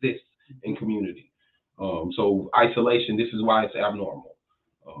exist in community. So isolation. This is why it's abnormal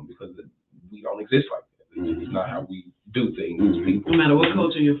because we don't exist like that. It's not how we do things as people. No matter what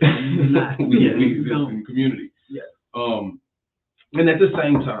culture you're from, you're not. we exist in community. Yeah. And at the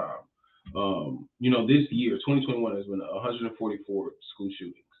same time, this year, 2021, has been 144 school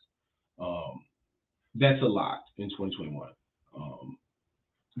shootings. That's a lot in 2021.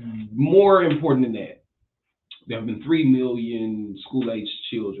 More important than that, there have been 3 million school-aged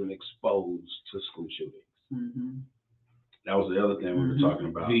children exposed to school shootings. Mm-hmm. That was the other thing we were talking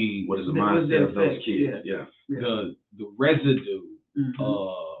about. What is the mindset mindset of those kids? Yeah. The residue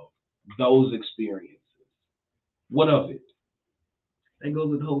of those experiences. What of it? That goes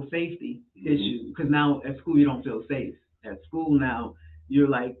with the whole safety issue. Because now at school you don't feel safe. At school now you're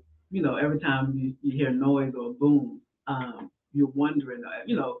like, every time you hear noise or boom, you're wondering.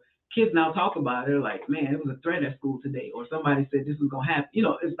 Kids now talk about it. They're like, man, it was a threat at school today, or somebody said this was gonna happen.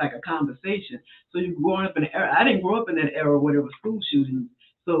 It's like a conversation. So you're growing up in an era. I didn't grow up in that era where there was school shootings.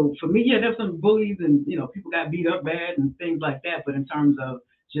 So for me, there's some bullies and people got beat up bad and things like that. But in terms of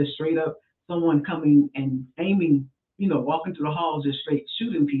just straight up someone coming and aiming, walking through the halls just straight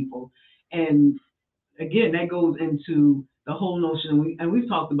shooting people, and again that goes into the whole notion. And we've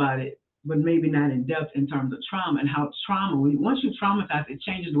talked about it, but maybe not in depth in terms of trauma and how trauma. Once you traumatize, it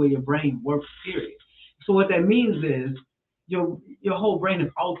changes the way your brain works. Period. So what that means is your whole brain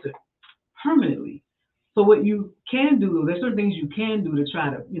is altered permanently. So what you can do, there's certain things you can do to try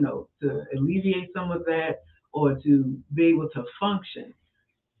to, to alleviate some of that or to be able to function.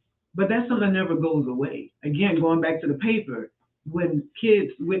 But that's something that never goes away. Again, going back to the paper, when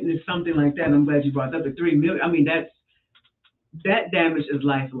kids witness something like that, I'm glad you brought up the 3 million. I mean, that damage is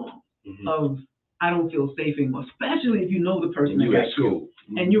lifelong. Of I don't feel safe anymore, especially if you know the person you that at school.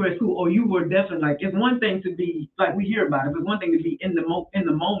 And you're at school, or you were definitely like. It's one thing to be like we hear about it, but it's one thing to be in the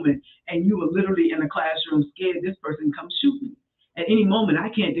moment, and you were literally in the classroom scared this person come shoot me at any moment. I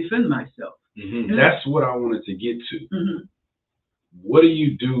can't defend myself. That's what I wanted to get to. What do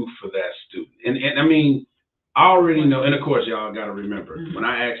you do for that student? And I mean, I already know, and of course, y'all got to remember, when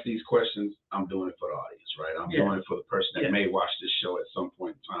I ask these questions, I'm doing it for the audience, right? I'm doing it for the person that may watch this show at some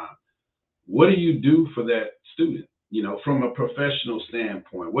point in time. What do you do for that student? From a professional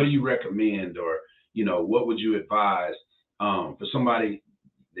standpoint, what do you recommend, or what would you advise for somebody?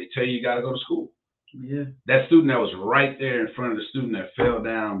 They tell you got to go to school. Yeah. That student that was right there in front of the student that fell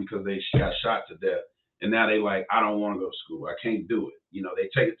down because they got shot to death, and now they like, I don't want to go to school. I can't do it. They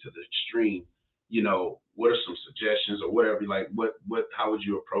take it to the extreme. What are some suggestions or whatever? Like, how would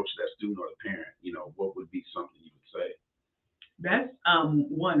you approach that student or the parent? What would be something you would say? That's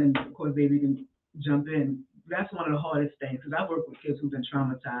one, and of course, baby can jump in. That's one of the hardest things because I've worked with kids who've been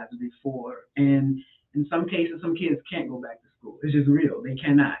traumatized before, and in some cases, some kids can't go back to school. It's just real; they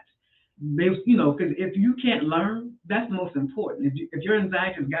cannot. Because if you can't learn, that's most important. If your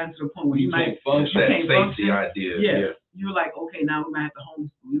anxiety has gotten to the point where you can't function, safety idea. Yeah, you're like, okay, now we might have to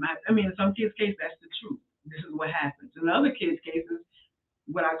homeschool. In some kids' case, that's the truth. This is what happens. In other kids' cases,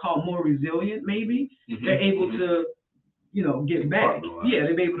 what I call more resilient, maybe they're able to, get back. Yeah,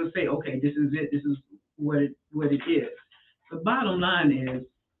 they're able to say, okay, this is it. This is what it is. The bottom line is,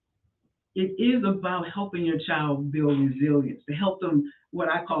 it is about helping your child build resilience, to help them, what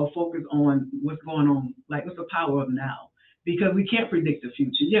I call focus on what's going on, like what's the power of now. Because we can't predict the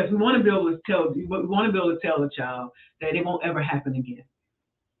future. Yes, we want to be able to tell a child that it won't ever happen again,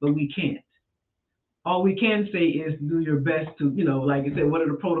 but we can't. All we can say is do your best to, like I said, what are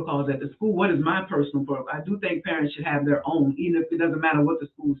the protocols at the school? What is my personal protocol? I do think parents should have their own, even if it doesn't matter what the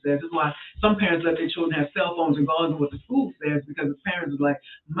school says. That's why some parents let their children have cell phones regardless of what the school says, because the parents are like,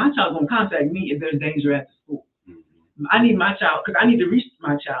 my child's going to contact me if there's danger at the school. I need my child, because I need to reach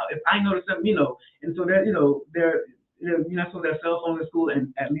my child. If I notice something, and so they're, you're not supposed to have cell phones in school,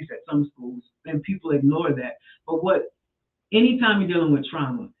 and at least at some schools, and people ignore that. But anytime you're dealing with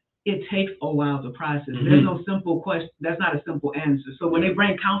trauma, it takes a while to process. There's no simple question. That's not a simple answer. So when they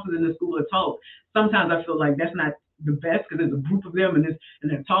bring counselors in the school to talk, sometimes I feel like that's not the best because there's a group of them and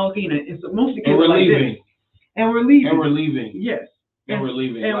they're talking and it's mostly kids like this. And we're leaving. Yes. And we're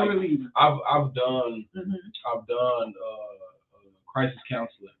leaving. I've done crisis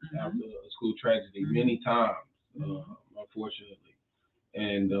counseling after a school tragedy many times, unfortunately,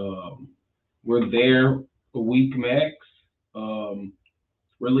 and We're there a week max.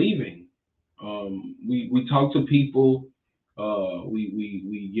 We're leaving. We talk to people.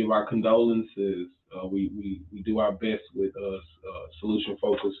 We give our condolences. We do our best with solution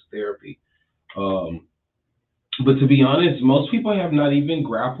focused therapy. But to be honest, most people have not even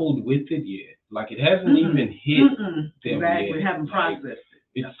grappled with it yet. Like, it hasn't even hit them exactly. yet. We haven't processed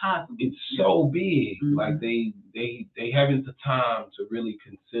it. It's so big. Mm-hmm. Like, they haven't the time to really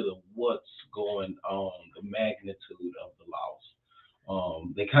consider what's going on, the magnitude of the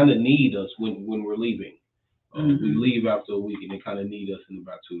loss. They kind of need us when we're leaving. We leave after a week, and they kind of need us in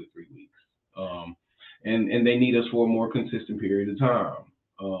about 2 to 3 weeks. And they need us for a more consistent period of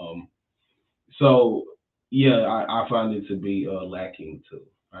time. So yeah, I find it to be lacking too.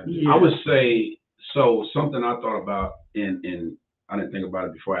 I would say, so something I thought about, and I didn't think about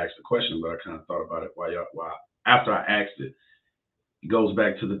it before I asked the question, but I kind of thought about it while after I asked it. It goes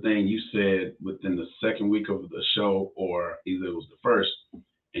back to the thing you said within the second week of the show, or either it was the first,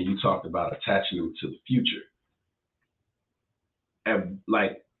 and you talked about attaching them to the future.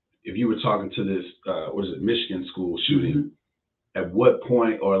 Like, if you were talking to this, what is it, Michigan school shooting, at what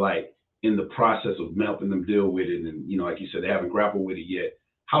point, or like in the process of helping them deal with it, and like you said, they haven't grappled with it yet,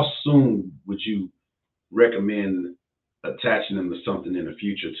 how soon would you recommend attaching them to something in the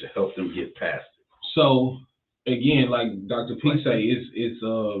future to help them get past it? So again, like Dr. P say,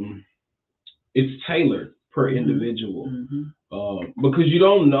 it's tailored per individual. Because you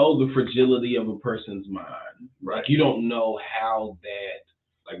don't know the fragility of a person's mind. Right. Like, you don't know how that,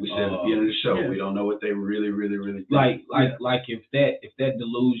 like we said at the beginning of the show, we don't know what they really think. Like if that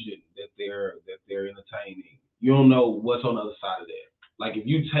delusion that they're entertaining, you don't know what's on the other side of that. Like, if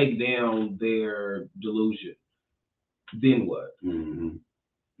you take down their delusion, then what?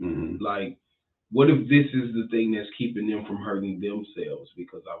 Like, what if this is the thing that's keeping them from hurting themselves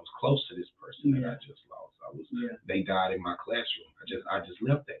because I was close to this person that I just lost? They died in my classroom. I just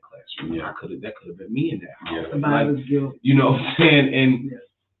left that classroom. That could have been me in that house. Survivor's guilt. You know what I'm saying? And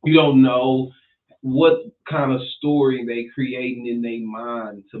you don't know what kind of story they creating in their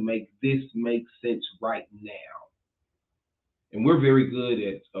mind to make this make sense right now. And we're very good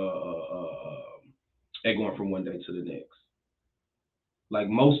at going from one day to the next. Like,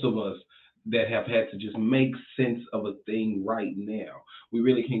 most of us that have had to just make sense of a thing right now, we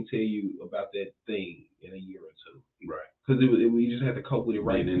really can't tell you about that thing in a year or two. Right. Because we just had to cope with it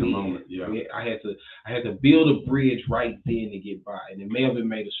right in the moment. Yeah. I had to build a bridge right then to get by, and it may have been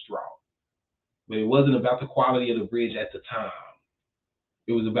made of straw, but it wasn't about the quality of the bridge at the time.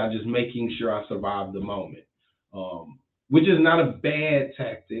 It was about just making sure I survived the moment, which is not a bad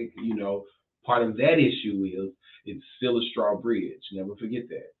tactic. Part of that issue is it's still a straw bridge. Never forget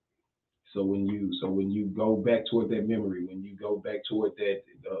that. So when you go back toward that memory, when you go back toward that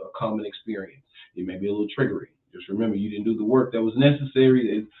common experience, it may be a little triggering. Just remember, you didn't do the work that was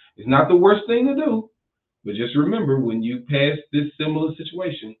necessary. It's not the worst thing to do, but just remember, when you pass this similar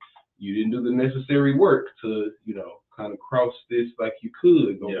situation, you didn't do the necessary work to, kind of cross this like you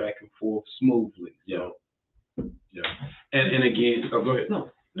could go back and forth smoothly. So. Yeah. And again, go ahead.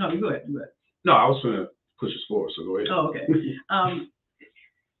 No, you go ahead. No, I was going to push us forward, so go ahead. Oh, okay.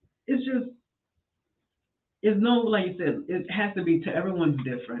 It's no, like you said, it has to be, to everyone's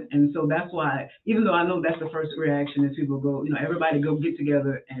different. And so that's why, even though I know that's the first reaction is people go, everybody go get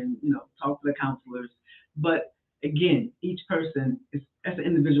together and, talk to the counselors. But again, each person, that's an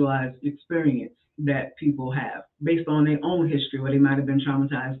individualized experience that people have based on their own history, where they might have been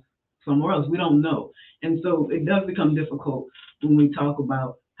traumatized somewhere else. We don't know. And so it does become difficult when we talk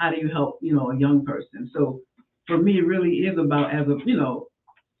about how do you help, a young person. So for me, it really is about, as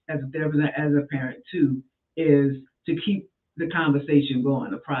a therapist, as a parent too, is to keep the conversation going,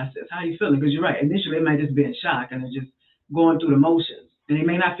 the process. How are you feeling? Because you're right. Initially, they might just be in shock and they're just going through the motions. And they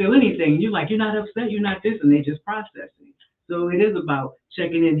may not feel anything. You're like, you're not upset, you're not this, and they just processing. So it is about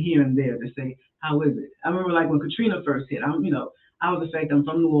checking in here and there to say, how is it? I remember like when Katrina first hit, I was affected. I'm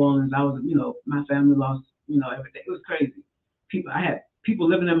from New Orleans. I was, my family lost, everything. It was crazy. I had people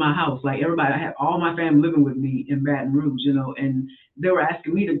living in my house, like everybody. I had all my family living with me in Baton Rouge, and they were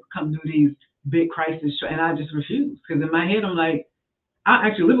asking me to come do these big crisis shows, and I just refused. Because in my head, I'm like, I'm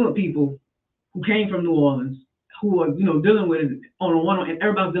actually living with people who came from New Orleans, who are, dealing with it on a one-on-one, and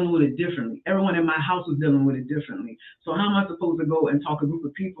everybody's dealing with it differently. Everyone in my house was dealing with it differently. So how am I supposed to go and talk to a group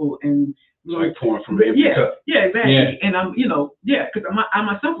of people and like pouring from an empty cup? Yeah, exactly. Yeah. And I'm, because I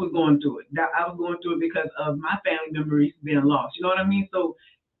myself was going through it. I was going through it because of my family members being lost. You know what I mean? So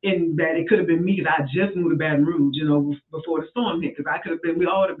in that it could have been me, because I just moved to Baton Rouge, before the storm hit. Because we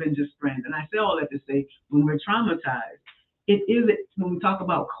all would have been just friends. And I say all that to say, when we're traumatized, when we talk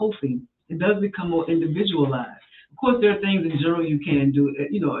about coping, It does become more individualized. Of course, there are things in general you can do,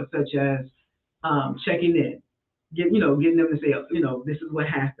 such as checking in, getting them to say, this is what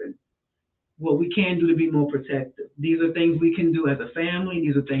happened. What we can do to be more protective. These are things we can do as a family.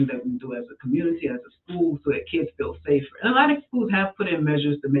 These are things that we can do as a community, as a school, so that kids feel safer. And a lot of schools have put in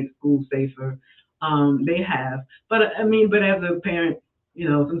measures to make schools safer. They have, but as a parent,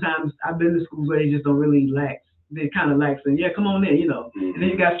 sometimes I've been to schools where they just don't really lax. They kind of lax, and come on in, And then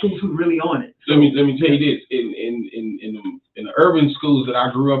you got schools who really on it. So, let me tell you this: in the urban schools that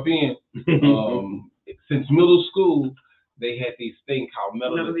I grew up in, since middle school, they had these things called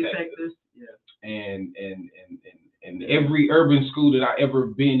metal detectors. Yeah. And every urban school that I ever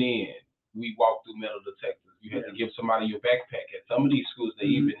been in, we walked through metal detectors. You had to give somebody your backpack. At some of these schools, they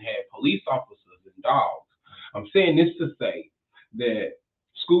even had police officers and dogs. I'm saying this to say that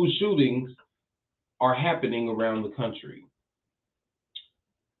school shootings are happening around the country.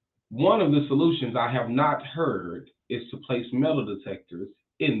 One of the solutions I have not heard is to place metal detectors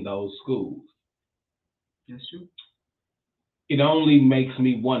in those schools. That's true. It only makes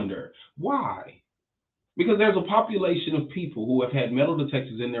me wonder why. Because there's a population of people who have had metal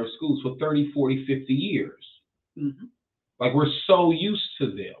detectors in their schools for 30, 40, 50 years. Mm-hmm. Like, we're so used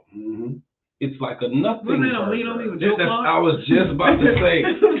to them. Mm-hmm. It's like a nothing. I was just about to say,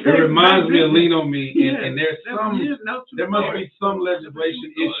 it reminds me of Lean on Me, and there must be some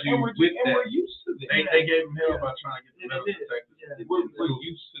legislation issue with that. We're used to them. They gave them hell by trying to get the metal detectors. Yeah. We're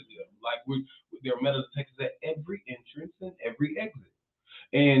used to them. Like, there are metal detectors at every entrance and every exit.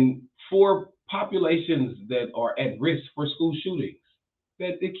 And for populations that are at risk for school shootings,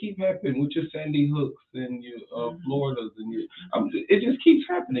 that they keep happening with your Sandy Hooks and your Floridas and your, it just keeps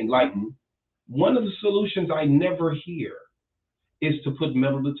happening. Like, one of the solutions I never hear is to put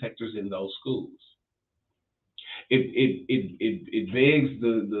metal detectors in those schools. It begs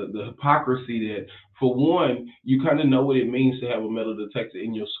the hypocrisy that, for one, you kind of know what it means to have a metal detector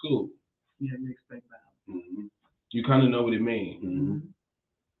in your school. Yeah, you expect that. Mm-hmm. You kind of know what it means. Mm-hmm.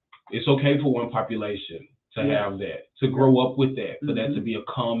 It's okay for one population to have that, to grow up with that, for that to be a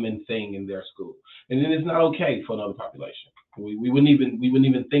common thing in their school, and then it's not okay for another population. We wouldn't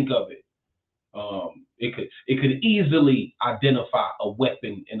even think of it. It could easily identify a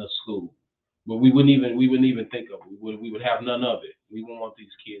weapon in a school, but we wouldn't even think of it. We would have none of it. We wouldn't want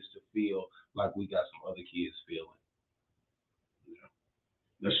these kids to feel like we got some other kids feeling. Yeah,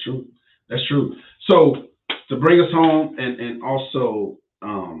 that's true. So to bring us home, and also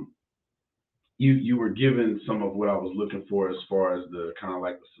you were given some of what I was looking for as far as the kind of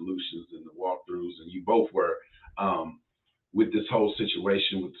like the solutions and the walkthroughs, and you both were with this whole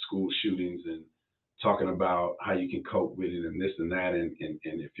situation with the school shootings and talking about how you can cope with it and this and that, and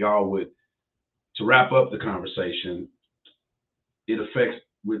if y'all would, to wrap up the conversation,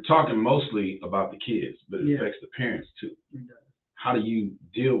 we're talking mostly about the kids, but it affects the parents too. How do you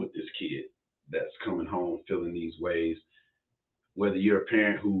deal with this kid that's coming home feeling these ways, whether you're a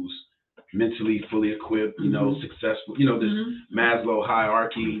parent who's mentally fully equipped, successful, this Maslow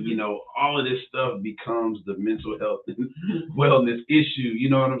hierarchy, all of this stuff becomes the mental health and wellness issue. You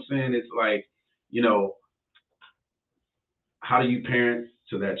know what I'm saying? It's like, how do you parent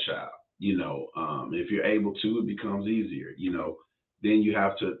to that child? If you're able to, it becomes easier. Then you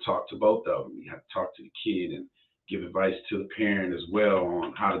have to talk to both of them. You have to talk to the kid and give advice to the parent as well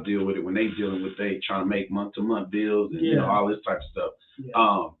on how to deal with it when they dealing with trying to make month-to-month bills and all this type of stuff.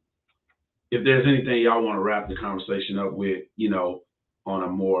 Yeah. If there's anything y'all want to wrap the conversation up with, on a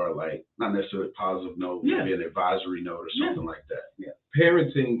more like not necessarily positive note, maybe an advisory note or something like that. Yeah.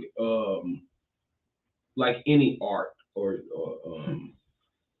 Parenting, like any art or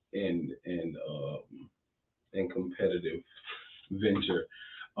and competitive venture,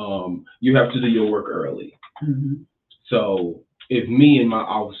 you have to do your work early. Mm-hmm. So if me and my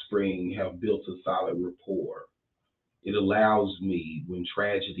offspring have built a solid rapport, it allows me, when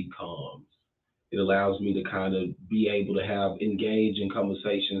tragedy comes, it allows me to kind of be able to engage in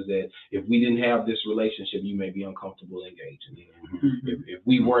conversations that if we didn't have this relationship, you may be uncomfortable engaging in. Mm-hmm. If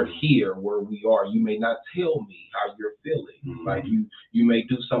we weren't here where we are, you may not tell me how you're feeling. Mm-hmm. Like you may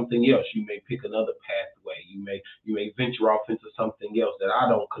do something else. You may pick another pathway. You may venture off into something else that I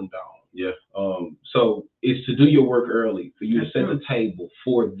don't condone. Yeah. So it's to do your work early, for you to set the table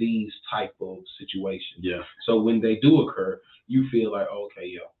for these type of situations. Yeah. So when they do occur, you feel like,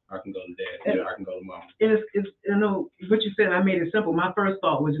 okay, I can go to dad. I can go to mom. I know what you said. I made it simple. My first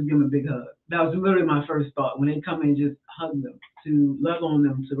thought was just give them a big hug. That was literally my first thought. When they come in, just hug them, to love on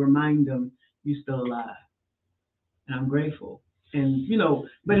them, to remind them you're still alive. And I'm grateful. And,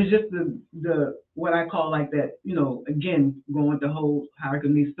 but it's just the what I call like that, again, going with the whole hierarchy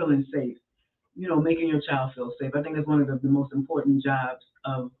of needs, feeling safe, making your child feel safe. I think that's one of the most important jobs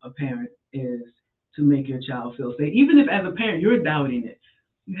of a parent is to make your child feel safe. Even if as a parent you're doubting it,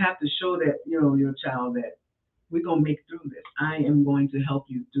 you have to show that, your child that we're going to make through this. I am going to help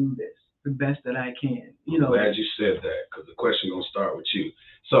you do this the best that I can. I'm glad you said that, because the question going to start with you.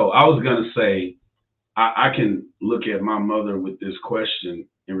 So I was going to say, I can look at my mother with this question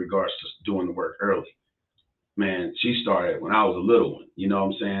in regards to doing the work early. Man, she started when I was a little one, you know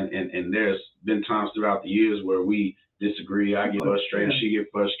what I'm saying? And there's been times throughout the years where we disagree. I get frustrated, she get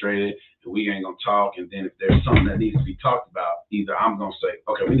frustrated, and we ain't gonna talk. And then if there's something that needs to be talked about, either I'm gonna say,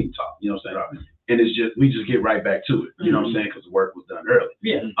 okay, we need to talk, you know what I'm saying? And we just get right back to it, you know what I'm saying? Because the work was done early.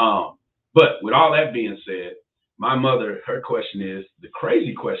 Yeah. But with all that being said, my mother, her question is, the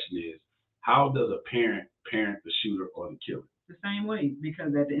crazy question is, how does a parent the shooter or the killer? The same way,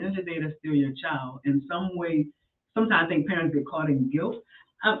 because at the end of the day, that's still your child. In some way, sometimes I think parents get caught in guilt.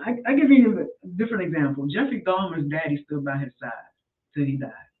 I give you a different example. Jeffrey Dahmer's daddy stood by his side till he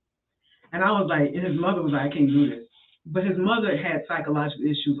died. And I was like, and his mother was like, I can't do this. But his mother had psychological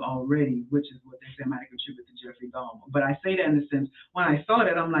issues already, which is what they say might contribute to Jeffrey Dahmer. But I say that in the sense, when I saw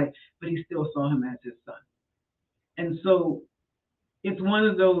that, I'm like, but he still saw him as his son. And so it's one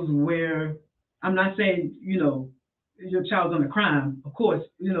of those where I'm not saying, your child's on a crime. Of course,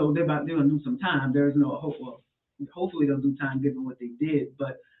 they're going to do some time. There's no hope. Well, hopefully they'll do time given what they did.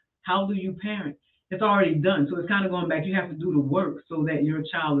 But how do you parent? It's already done. So it's kind of going back. You have to do the work so that your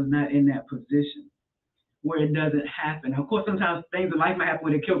child is not in that position where it doesn't happen. Of course, sometimes things in life might happen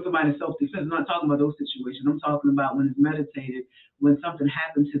where they kill somebody in self-defense. I'm not talking about those situations. I'm talking about when it's meditated, when something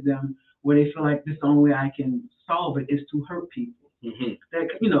happened to them where they feel like this is the only way I can solve it is to hurt people. Mm-hmm. That,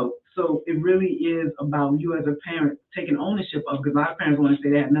 so it really is about you as a parent taking ownership of, because a lot of parents want to say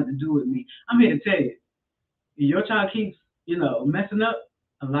that had nothing to do with me. I'm here to tell you, if your child keeps, messing up,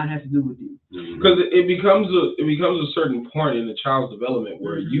 a lot has to do with you. Because it becomes a certain point in the child's development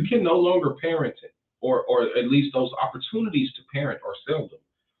where you can no longer parent it, or at least those opportunities to parent are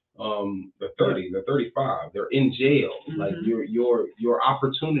seldom. They're 30, they're 35, they're in jail. Like your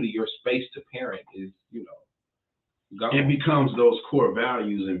opportunity, your space to parent is, gone. It becomes those core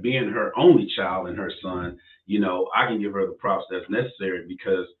values, and being her only child and her son, I can give her the props that's necessary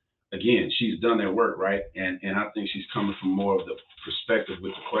because, again, she's done that work, right? And I think she's coming from more of the perspective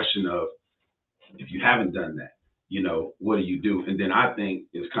with the question of, if you haven't done that, what do you do? And then I think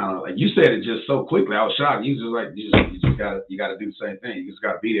it's kind of like, you said it just so quickly, I was shocked. You just like, you gotta do the same thing. You just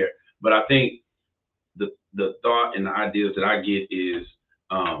gotta be there. But I think the thought and the ideas that I get is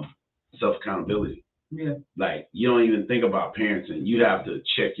self-accountability. Yeah. Like, you don't even think about parenting. You have to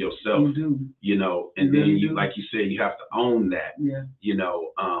check yourself, You do. and You then really do. like you said, you have to own that. Yeah.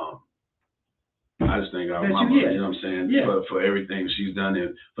 I just think our That mama, you get. you know what I'm saying, Yeah. for everything she's done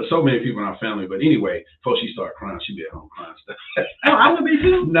and for so many people in our family. But anyway, before she started crying, she'd be at home crying stuff. No, I would be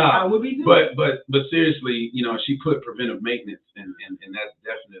too. Nah, I would be too. But seriously, she put preventive maintenance and that's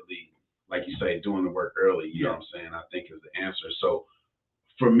definitely, like you say, doing the work early, you know what I'm saying, I think is the answer. So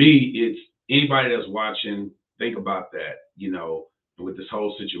for me, it's anybody that's watching, think about that, with this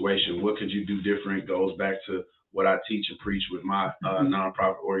whole situation, what could you do different? Goes back to what I teach and preach with my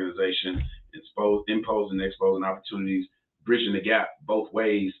nonprofit organization, imposing and exposing opportunities, bridging the gap both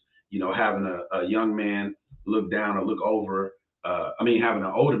ways, having a young man look down or look over, having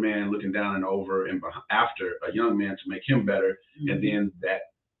an older man looking down and over and after a young man to make him better, and then that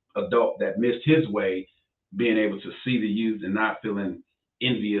adult that missed his way being able to see the youth and not feeling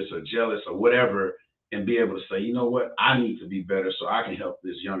envious or jealous or whatever, and be able to say, you know what, I need to be better so I can help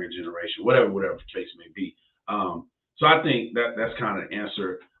this younger generation, whatever the case may be. So I think that's kind of the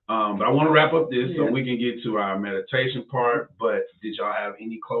answer. But I want to wrap up this so we can get to our meditation part. But did y'all have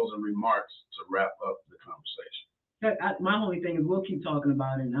any closing remarks to wrap up the conversation? My only thing is we'll keep talking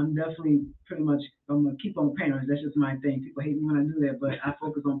about it. And I'm definitely I'm going to keep on parents. That's just my thing. People hate me when I do that, but I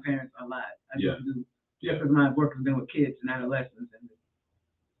focus on parents a lot. I just do. Yeah. Because my work has been with kids and adolescents.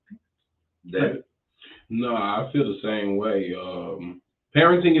 David? No, I feel the same way.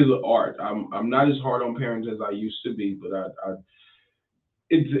 Parenting is an art. I'm not as hard on parents as I used to be, but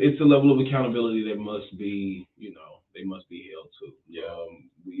it's a level of accountability that must be, they must be held to.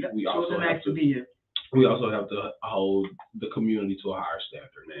 We also have to be here. We also have to hold the community to a higher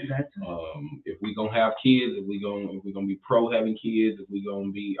standard, man. If we're gonna have kids, if we're gonna be pro having kids, if we're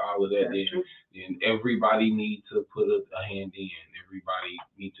gonna be all of that, then everybody needs to put a hand in. Everybody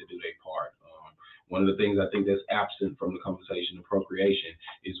needs to do their part. One of the things I think that's absent from the conversation of procreation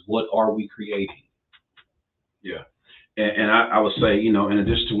is, what are we creating? Yeah. And I would say, in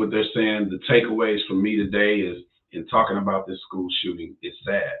addition to what they're saying, the takeaways from me today is in talking about this school shooting, it's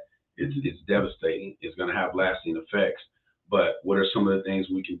sad. It's devastating. It's going to have lasting effects. But what are some of the things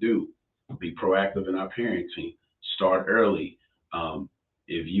we can do? Be proactive in our parenting. Start early.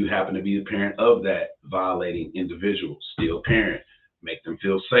 If you happen to be the parent of that violating individual, still parent. Make them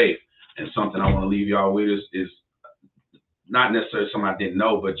feel safe. And something I want to leave y'all with is not necessarily something I didn't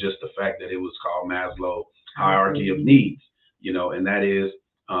know, but just the fact that it was called Maslow hierarchy of needs, and that is,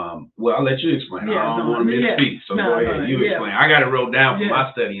 well, I'll let you explain. I don't want to misspeak, so go ahead. You explain. I got it wrote down for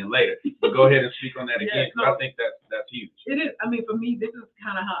my studying later, but go ahead and speak on that again, because I think that's huge. It is. I mean, for me, this is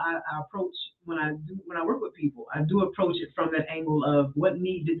kind of how I approach when I work with people. I do approach it from that angle of what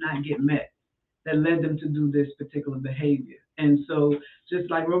need did not get met that led them to do this particular behavior. And so, just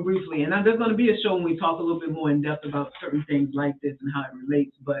like real briefly, and there's going to be a show when we talk a little bit more in depth about certain things like this and how it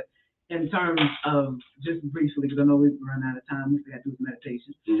relates, but in terms of just briefly, because I know we've run out of time, we got to do some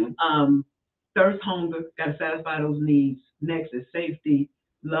meditation. Mm-hmm. Thirst, hunger, got to satisfy those needs. Next is safety,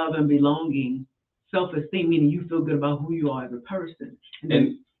 love, and belonging. Self-esteem, meaning you feel good about who you are as a person.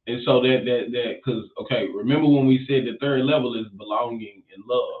 And so that because remember when we said the third level is belonging and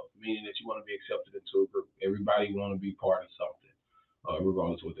love, meaning that you want to be accepted into a group. Everybody want to be part of something,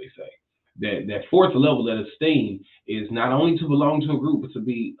 regardless of what they say. That fourth level, that esteem, is not only to belong to a group, but to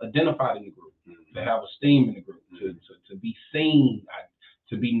be identified in the group, to have esteem in the group, to be seen,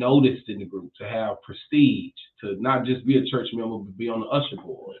 to be noticed in the group, to have prestige, to not just be a church member, but be on the usher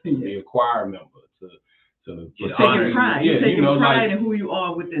board, to be a choir member, to taking pride. You're taking pride in who you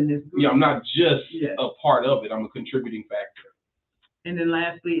are within this group. Yeah, I'm not just a part of it. I'm a contributing factor. And then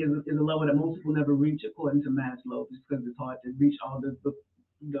lastly is a level that most people never reach according to Maslow, just because it's hard to reach all the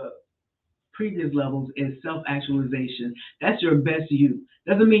previous levels, is self-actualization. That's your best you.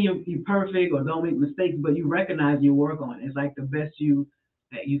 Doesn't mean you're perfect or don't make mistakes, but you recognize you work on it. It's like the best you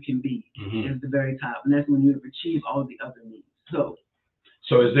that you can be is the very top. And that's when you achieve all the other needs. So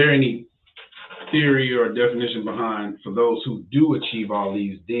is there any theory or definition behind, for those who do achieve all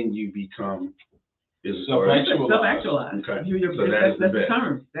these, then you become self-actualized. Okay. That's the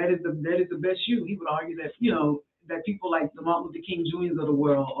term. That is the best you. He would argue that that people like the Martin Luther King Jr.'s of the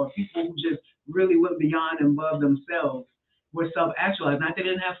world, or people who just really went beyond and above themselves, were self-actualized. Not that they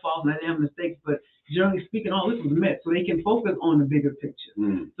didn't have faults, not that they didn't have mistakes, but generally speaking, all this was met, so they can focus on the bigger picture.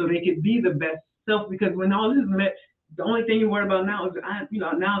 So they could be the best self, because when all this is met, the only thing you worry about now is,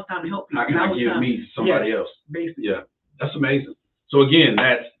 now it's time to help people. How can I give me to somebody else? Basically. Yeah, that's amazing. So again,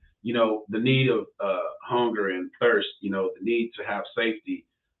 that's, the need of hunger and thirst, the need to have safety,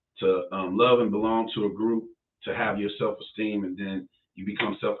 to love and belong to a group, to have your self-esteem, and then you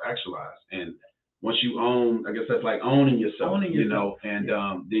become self-actualized. And once you own, I guess that's like owning yourself, and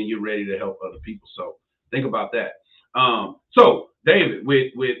then you're ready to help other people. So think about that. So David,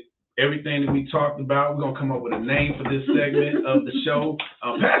 with everything that we talked about, we're gonna come up with a name for this segment of the show.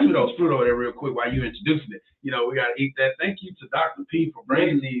 Pass me those fruit over there real quick while you're introducing it. We gotta eat that. Thank you to Dr. P for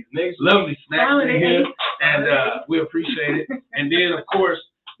bringing these lovely snacks in here, and we appreciate it. And then, of course,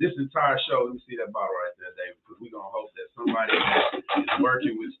 this entire show, let me see that bottle right there, David, because we're gonna hope that somebody that is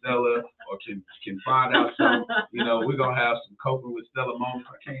working with Stella or can find out something. We're gonna have some coping with Stella moments.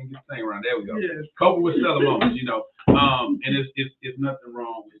 I can't even get the thing around. There we go. Yes. Coping with Stella moments. And it's nothing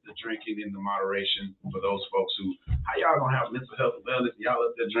wrong with the drinking and the moderation for those folks who, how y'all gonna have mental health and wellness and y'all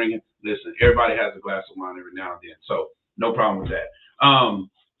up there drinking? Listen, everybody has a glass of wine every now and then, so no problem with that.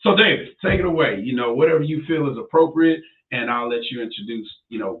 So David, take it away. Whatever you feel is appropriate, and I'll let you introduce,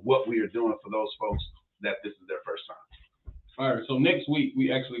 what we are doing for those folks that this is their first time. All right. So next week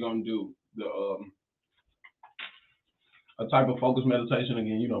we actually gonna do the a type of focus meditation.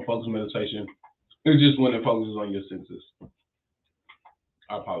 Again, focus meditation is just when it focuses on your senses.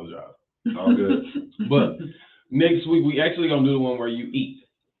 I apologize. All good. But next week we actually gonna do the one where you eat,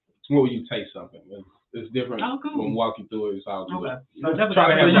 where you taste something. It's different. Oh, cool. When we walk you through it, so I'll do it. Try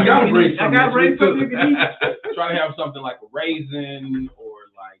to have you gotta bring something you can eat. Try to have something like a raisin or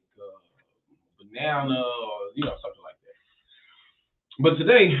like banana or something like that. But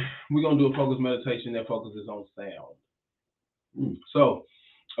today we're gonna do a focus meditation that focuses on sound. So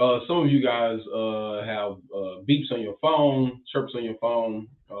some of you guys have beeps on your phone, chirps on your phone.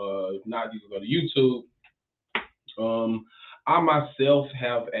 If not, you can go to YouTube. I myself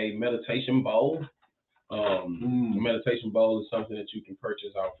have a meditation bowl. A meditation bowl is something that you can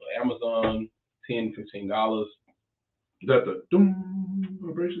purchase off of Amazon, $10, $15. Is that the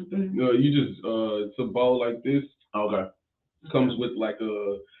vibration thing? No, you just it's a bowl like this. Okay. Comes with like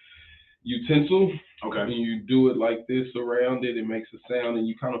a utensil. Okay. And you do it like this around it. It makes a sound, and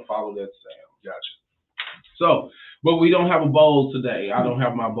you kind of follow that sound. Gotcha. So But we don't have a bowl today. I don't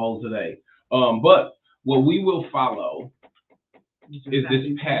have my bowl today. But what we will follow is this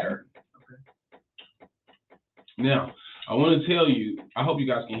pattern. Okay. Now, I want to tell you, I hope you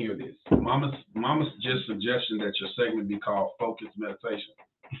guys can hear this. Mama's just suggestion that your segment be called Focused Meditation.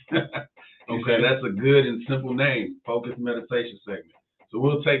 Okay, that's a good and simple name, Focused Meditation segment. So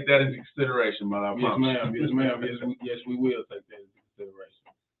we'll take that into consideration, Mother. Yes, ma'am. Yes, ma'am. Yes, we will take that into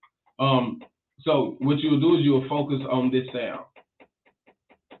consideration. So what you'll do is you'll focus on this sound.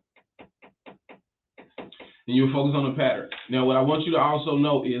 And you'll focus on the pattern. Now, what I want you to also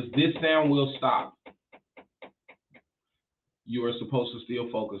know is this sound will stop. You are supposed to still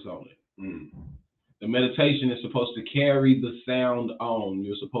focus on it. Mm. The meditation is supposed to carry the sound on.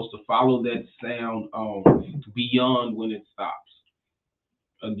 You're supposed to follow that sound on beyond when it stops.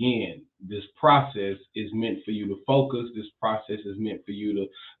 Again, this process is meant for you to focus. This process is meant for you to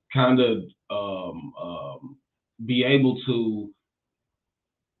kind of be able to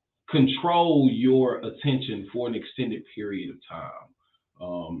control your attention for an extended period of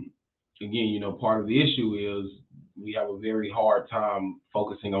time. Again, you know, part of the issue is we have a very hard time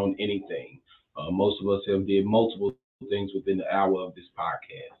focusing on anything. Most of us have did multiple things within the hour of this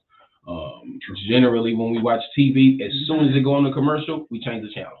podcast. Generally, when we watch TV, as soon as it go on a commercial, we change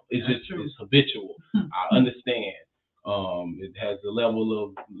the channel. It's it's habitual. I understand. It has the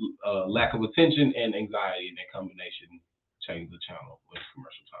level of lack of attention and anxiety, and that combination change the channel when it's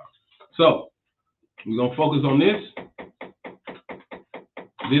commercial time. So we're gonna focus on this.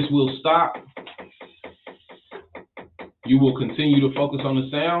 This will stop. You will continue to focus on the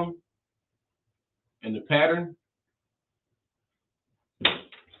sound and the pattern,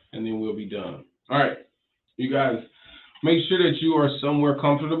 and then we'll be done. All right, you guys, make sure that you are somewhere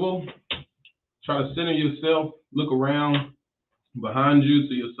comfortable. Try to center yourself, look around behind you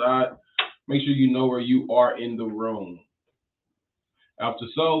to your side. Make sure you know where you are in the room. After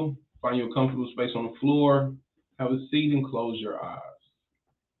so, find your comfortable space on the floor, have a seat, and close your eyes.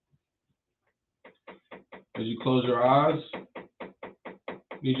 As you close your eyes,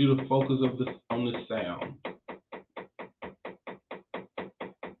 I need you to focus on the sound.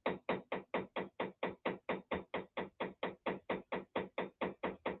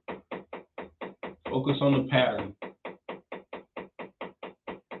 Focus on the pattern.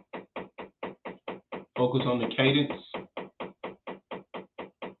 Focus on the cadence,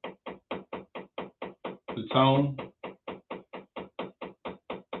 the tone.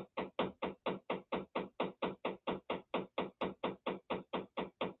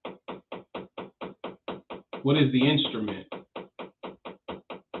 What is the instrument?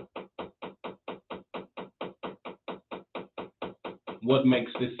 What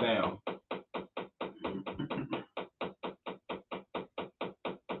makes this sound?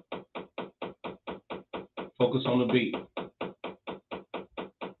 Focus on the beat.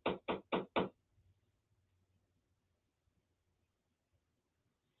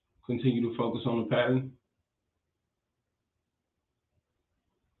 Continue to focus on the pattern.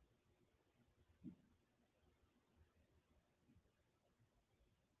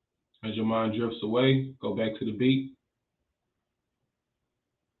 As your mind drifts away, go back to the beat.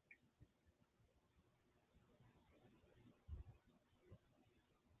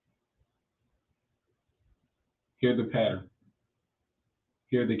 Hear the pattern.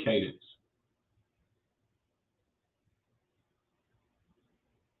 Hear the cadence.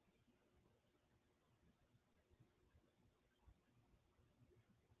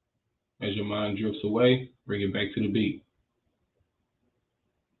 As your mind drifts away, bring it back to the beat.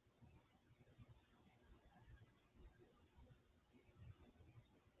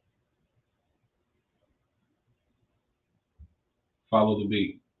 Follow the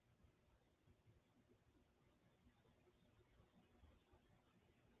beat.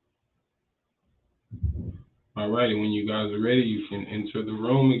 All right, and when you guys are ready, you can enter the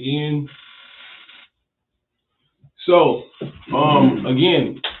room again. So,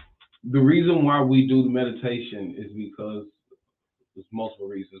 again, the reason why we do the meditation is because there's multiple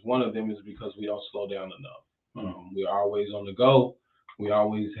reasons. One of them is because we don't slow down enough. We're always on the go. We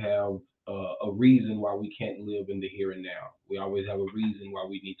always have a reason why we can't live in the here and now. We always have a reason why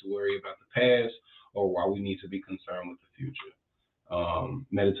we need to worry about the past or why we need to be concerned with the future.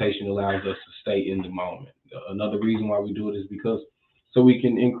 Meditation allows us to stay in the moment. Another reason why we do it is because so we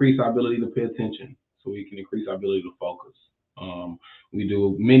can increase our ability to pay attention, so we can increase our ability to focus. We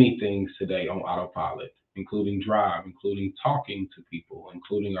do many things today on autopilot, including drive, including talking to people,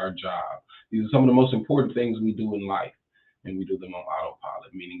 including our job. These are some of the most important things we do in life, and we do them on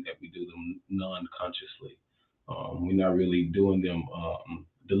autopilot, meaning that we do them non-consciously. We're not really doing them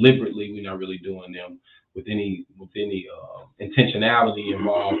deliberately. We're not really doing them with any intentionality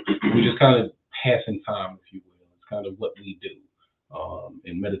involved. We're just kind of passing time, if you will. It's kind of what we do.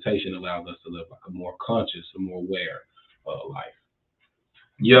 And meditation allows us to live like a more conscious, a more aware life.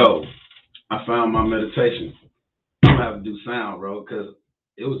 Yo, I found my meditation. I'm gonna have to do sound, bro, because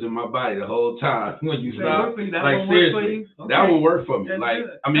it was in my body the whole time when you stopped. Like seriously, that one worked for me. That's like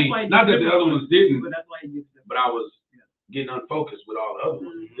good. I mean, not that the other ones didn't, But that's why you get but I was getting unfocused with all the other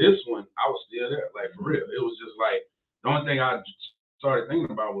ones. This one, I was still there, like for real. It was just like the only thing I started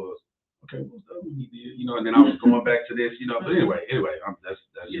thinking about was, okay, what's the other one he did? You know, and then I was going back to this, you know. But anyway, that's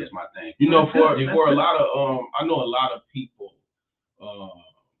just my thing. You know, for a lot of I know a lot of people.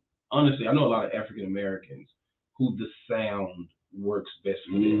 Honestly, I know a lot of African Americans who the sound works best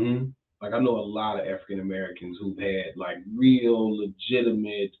for them. Like I know a lot of African Americans who've had like real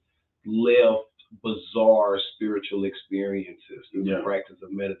legitimate left bizarre spiritual experiences through the practice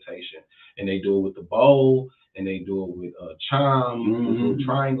of meditation, and they do it with the bowl, and they do it with a chime, with a little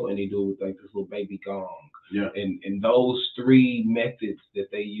triangle, and they do it with like this little baby gong. And those three methods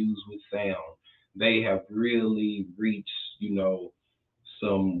that they use with sound, they have really reached, you know,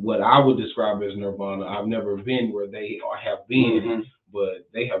 some what I would describe as nirvana. I've never been where they have been, but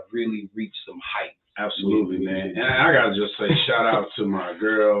they have really reached some heights. Absolutely, man. And I gotta just say, shout out to my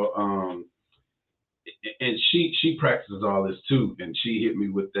girl. And she practices all this too, and she hit me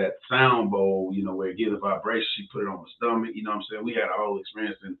with that sound bowl, you know, where it gives a vibration. She put it on my stomach, you know what I'm saying? We had a whole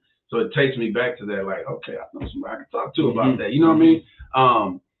experience, and so it takes me back to that, like, okay, I know somebody I can talk to about that, you know what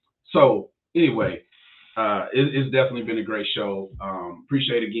I mean? So anyway, it's definitely been a great show.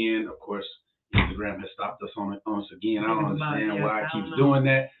 Appreciate again, of course, Instagram has stopped us on us again. I don't understand why it keeps doing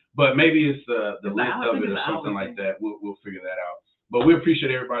that, but maybe it's the length of it or something like that. We'll figure that out. But we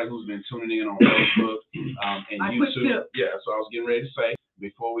appreciate everybody who's been tuning in on Facebook and YouTube. Yeah, so I was getting ready to say,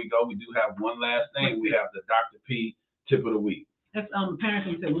 before we go, we do have one last thing. We have the Dr. P tip of the week. That's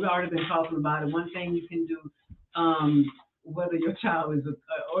parenting tip. We've already been talking about it. One thing you can do, whether your child is,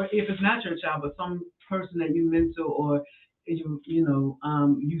 or if it's not your child, but some person that you mentor or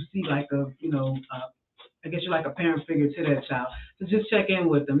you see like I guess you're like a parent figure to that child. So just check in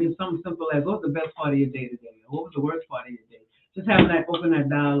with them. It's something simple as, what's the best part of your day today? What was the worst part of your day? Just having that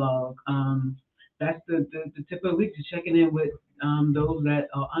dialogue. That's the tip of the week, is checking in with those that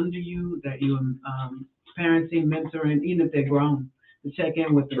are under you, that you're parenting, mentoring, even if they're grown, to check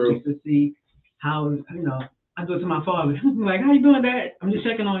in with them just to see how, I do it to my father. Like, how you doing, Dad? I'm just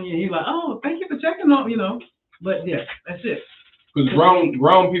checking on you. And he's like, oh, thank you for checking on, But yeah, that's it. Because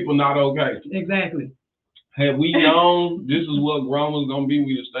grown people not okay. Exactly. Had we known this is what grown was going to be,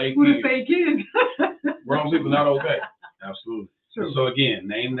 we'd have stayed kids. We'd have stayed kids. Grown people not okay. Absolutely. True. So again,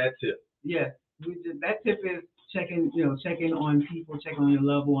 name that tip. Yes, that tip is checking on people, checking on your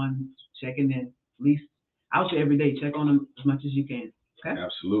loved ones, checking in at least, I would say every day, check on them as much as you can. Okay?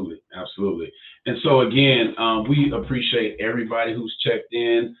 Absolutely. And so again, we appreciate everybody who's checked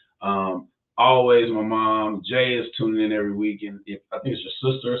in. Always, my mom, Jay, is tuning in every week, and I think it's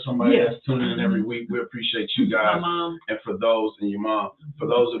your sister or somebody that's tuning in every week. We appreciate you guys. My mom. And for those, and your mom, for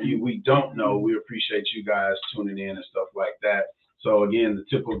those of you we don't know, we appreciate you guys tuning in and stuff like that. So again, the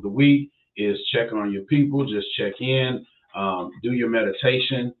tip of the week is checking on your people. Just check in, do your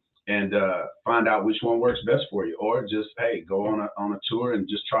meditation, and find out which one works best for you. Or just, hey, go on a tour and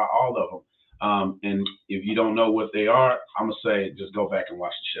just try all of them. And if you don't know what they are, I'm going to say just go back and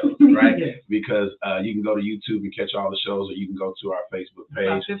watch the shows, right? Because you can go to YouTube and catch all the shows, or you can go to our Facebook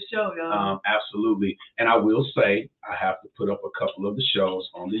page. This show, y'all. Absolutely. And I will say, I have to put up a couple of the shows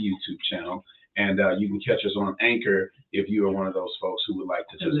on the YouTube channel. And you can catch us on Anchor if you are one of those folks who would like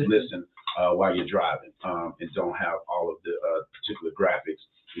to just listen while you're driving and don't have all of the particular graphics.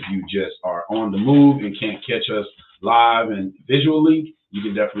 If you just are on the move and can't catch us live and visually, you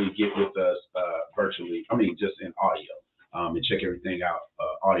can definitely get with us virtually. Just in audio, and check everything out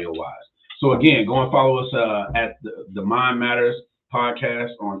audio-wise. So again, go and follow us at the Mind Matters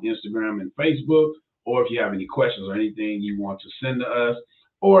podcast on Instagram and Facebook. Or if you have any questions or anything you want to send to us,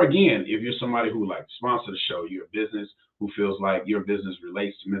 or again, if you're somebody who would like to sponsor the show, you're a business who feels like your business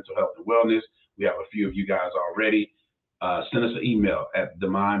relates to mental health and wellness, we have a few of you guys already. Send us an email at The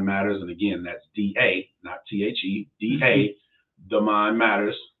Mind Matters, and again, that's D-A, not T-H-E, D-A, The Mind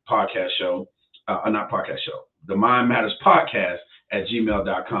Matters podcast show, not podcast show, The Mind Matters podcast at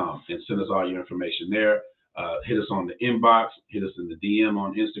gmail.com, and send us all your information there. Hit us on the inbox, hit us in the DM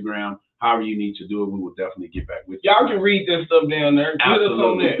on Instagram. However you need to do it, we will definitely get back with you. Y'all can read this stuff down there.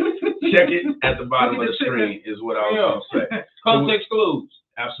 Absolutely. Get us on there. Check it at the bottom of the screen is what I was going to say. Context clues.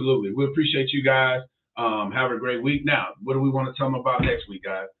 Absolutely. We appreciate you guys. Have a great week. Now, what do we want to tell them about next week,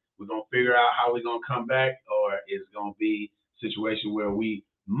 guys? We're gonna figure out how we're gonna come back, or it's gonna be a situation where we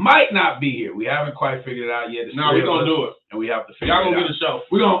might not be here. We haven't quite figured it out yet. No, we're gonna do it. And we have to figure Y'all it gonna out. get a show.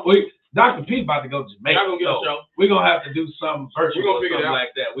 Dr. P about to go to Jamaica. Y'all gonna get a show. We're gonna have to do something virtual We're gonna or figure it something out.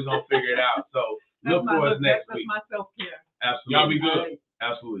 like that. We're gonna figure it out. So look for us next week. That's my self-care. Absolutely. Y'all be good.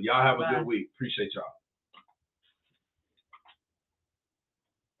 Absolutely. Y'all have a Bye. good week. Appreciate y'all.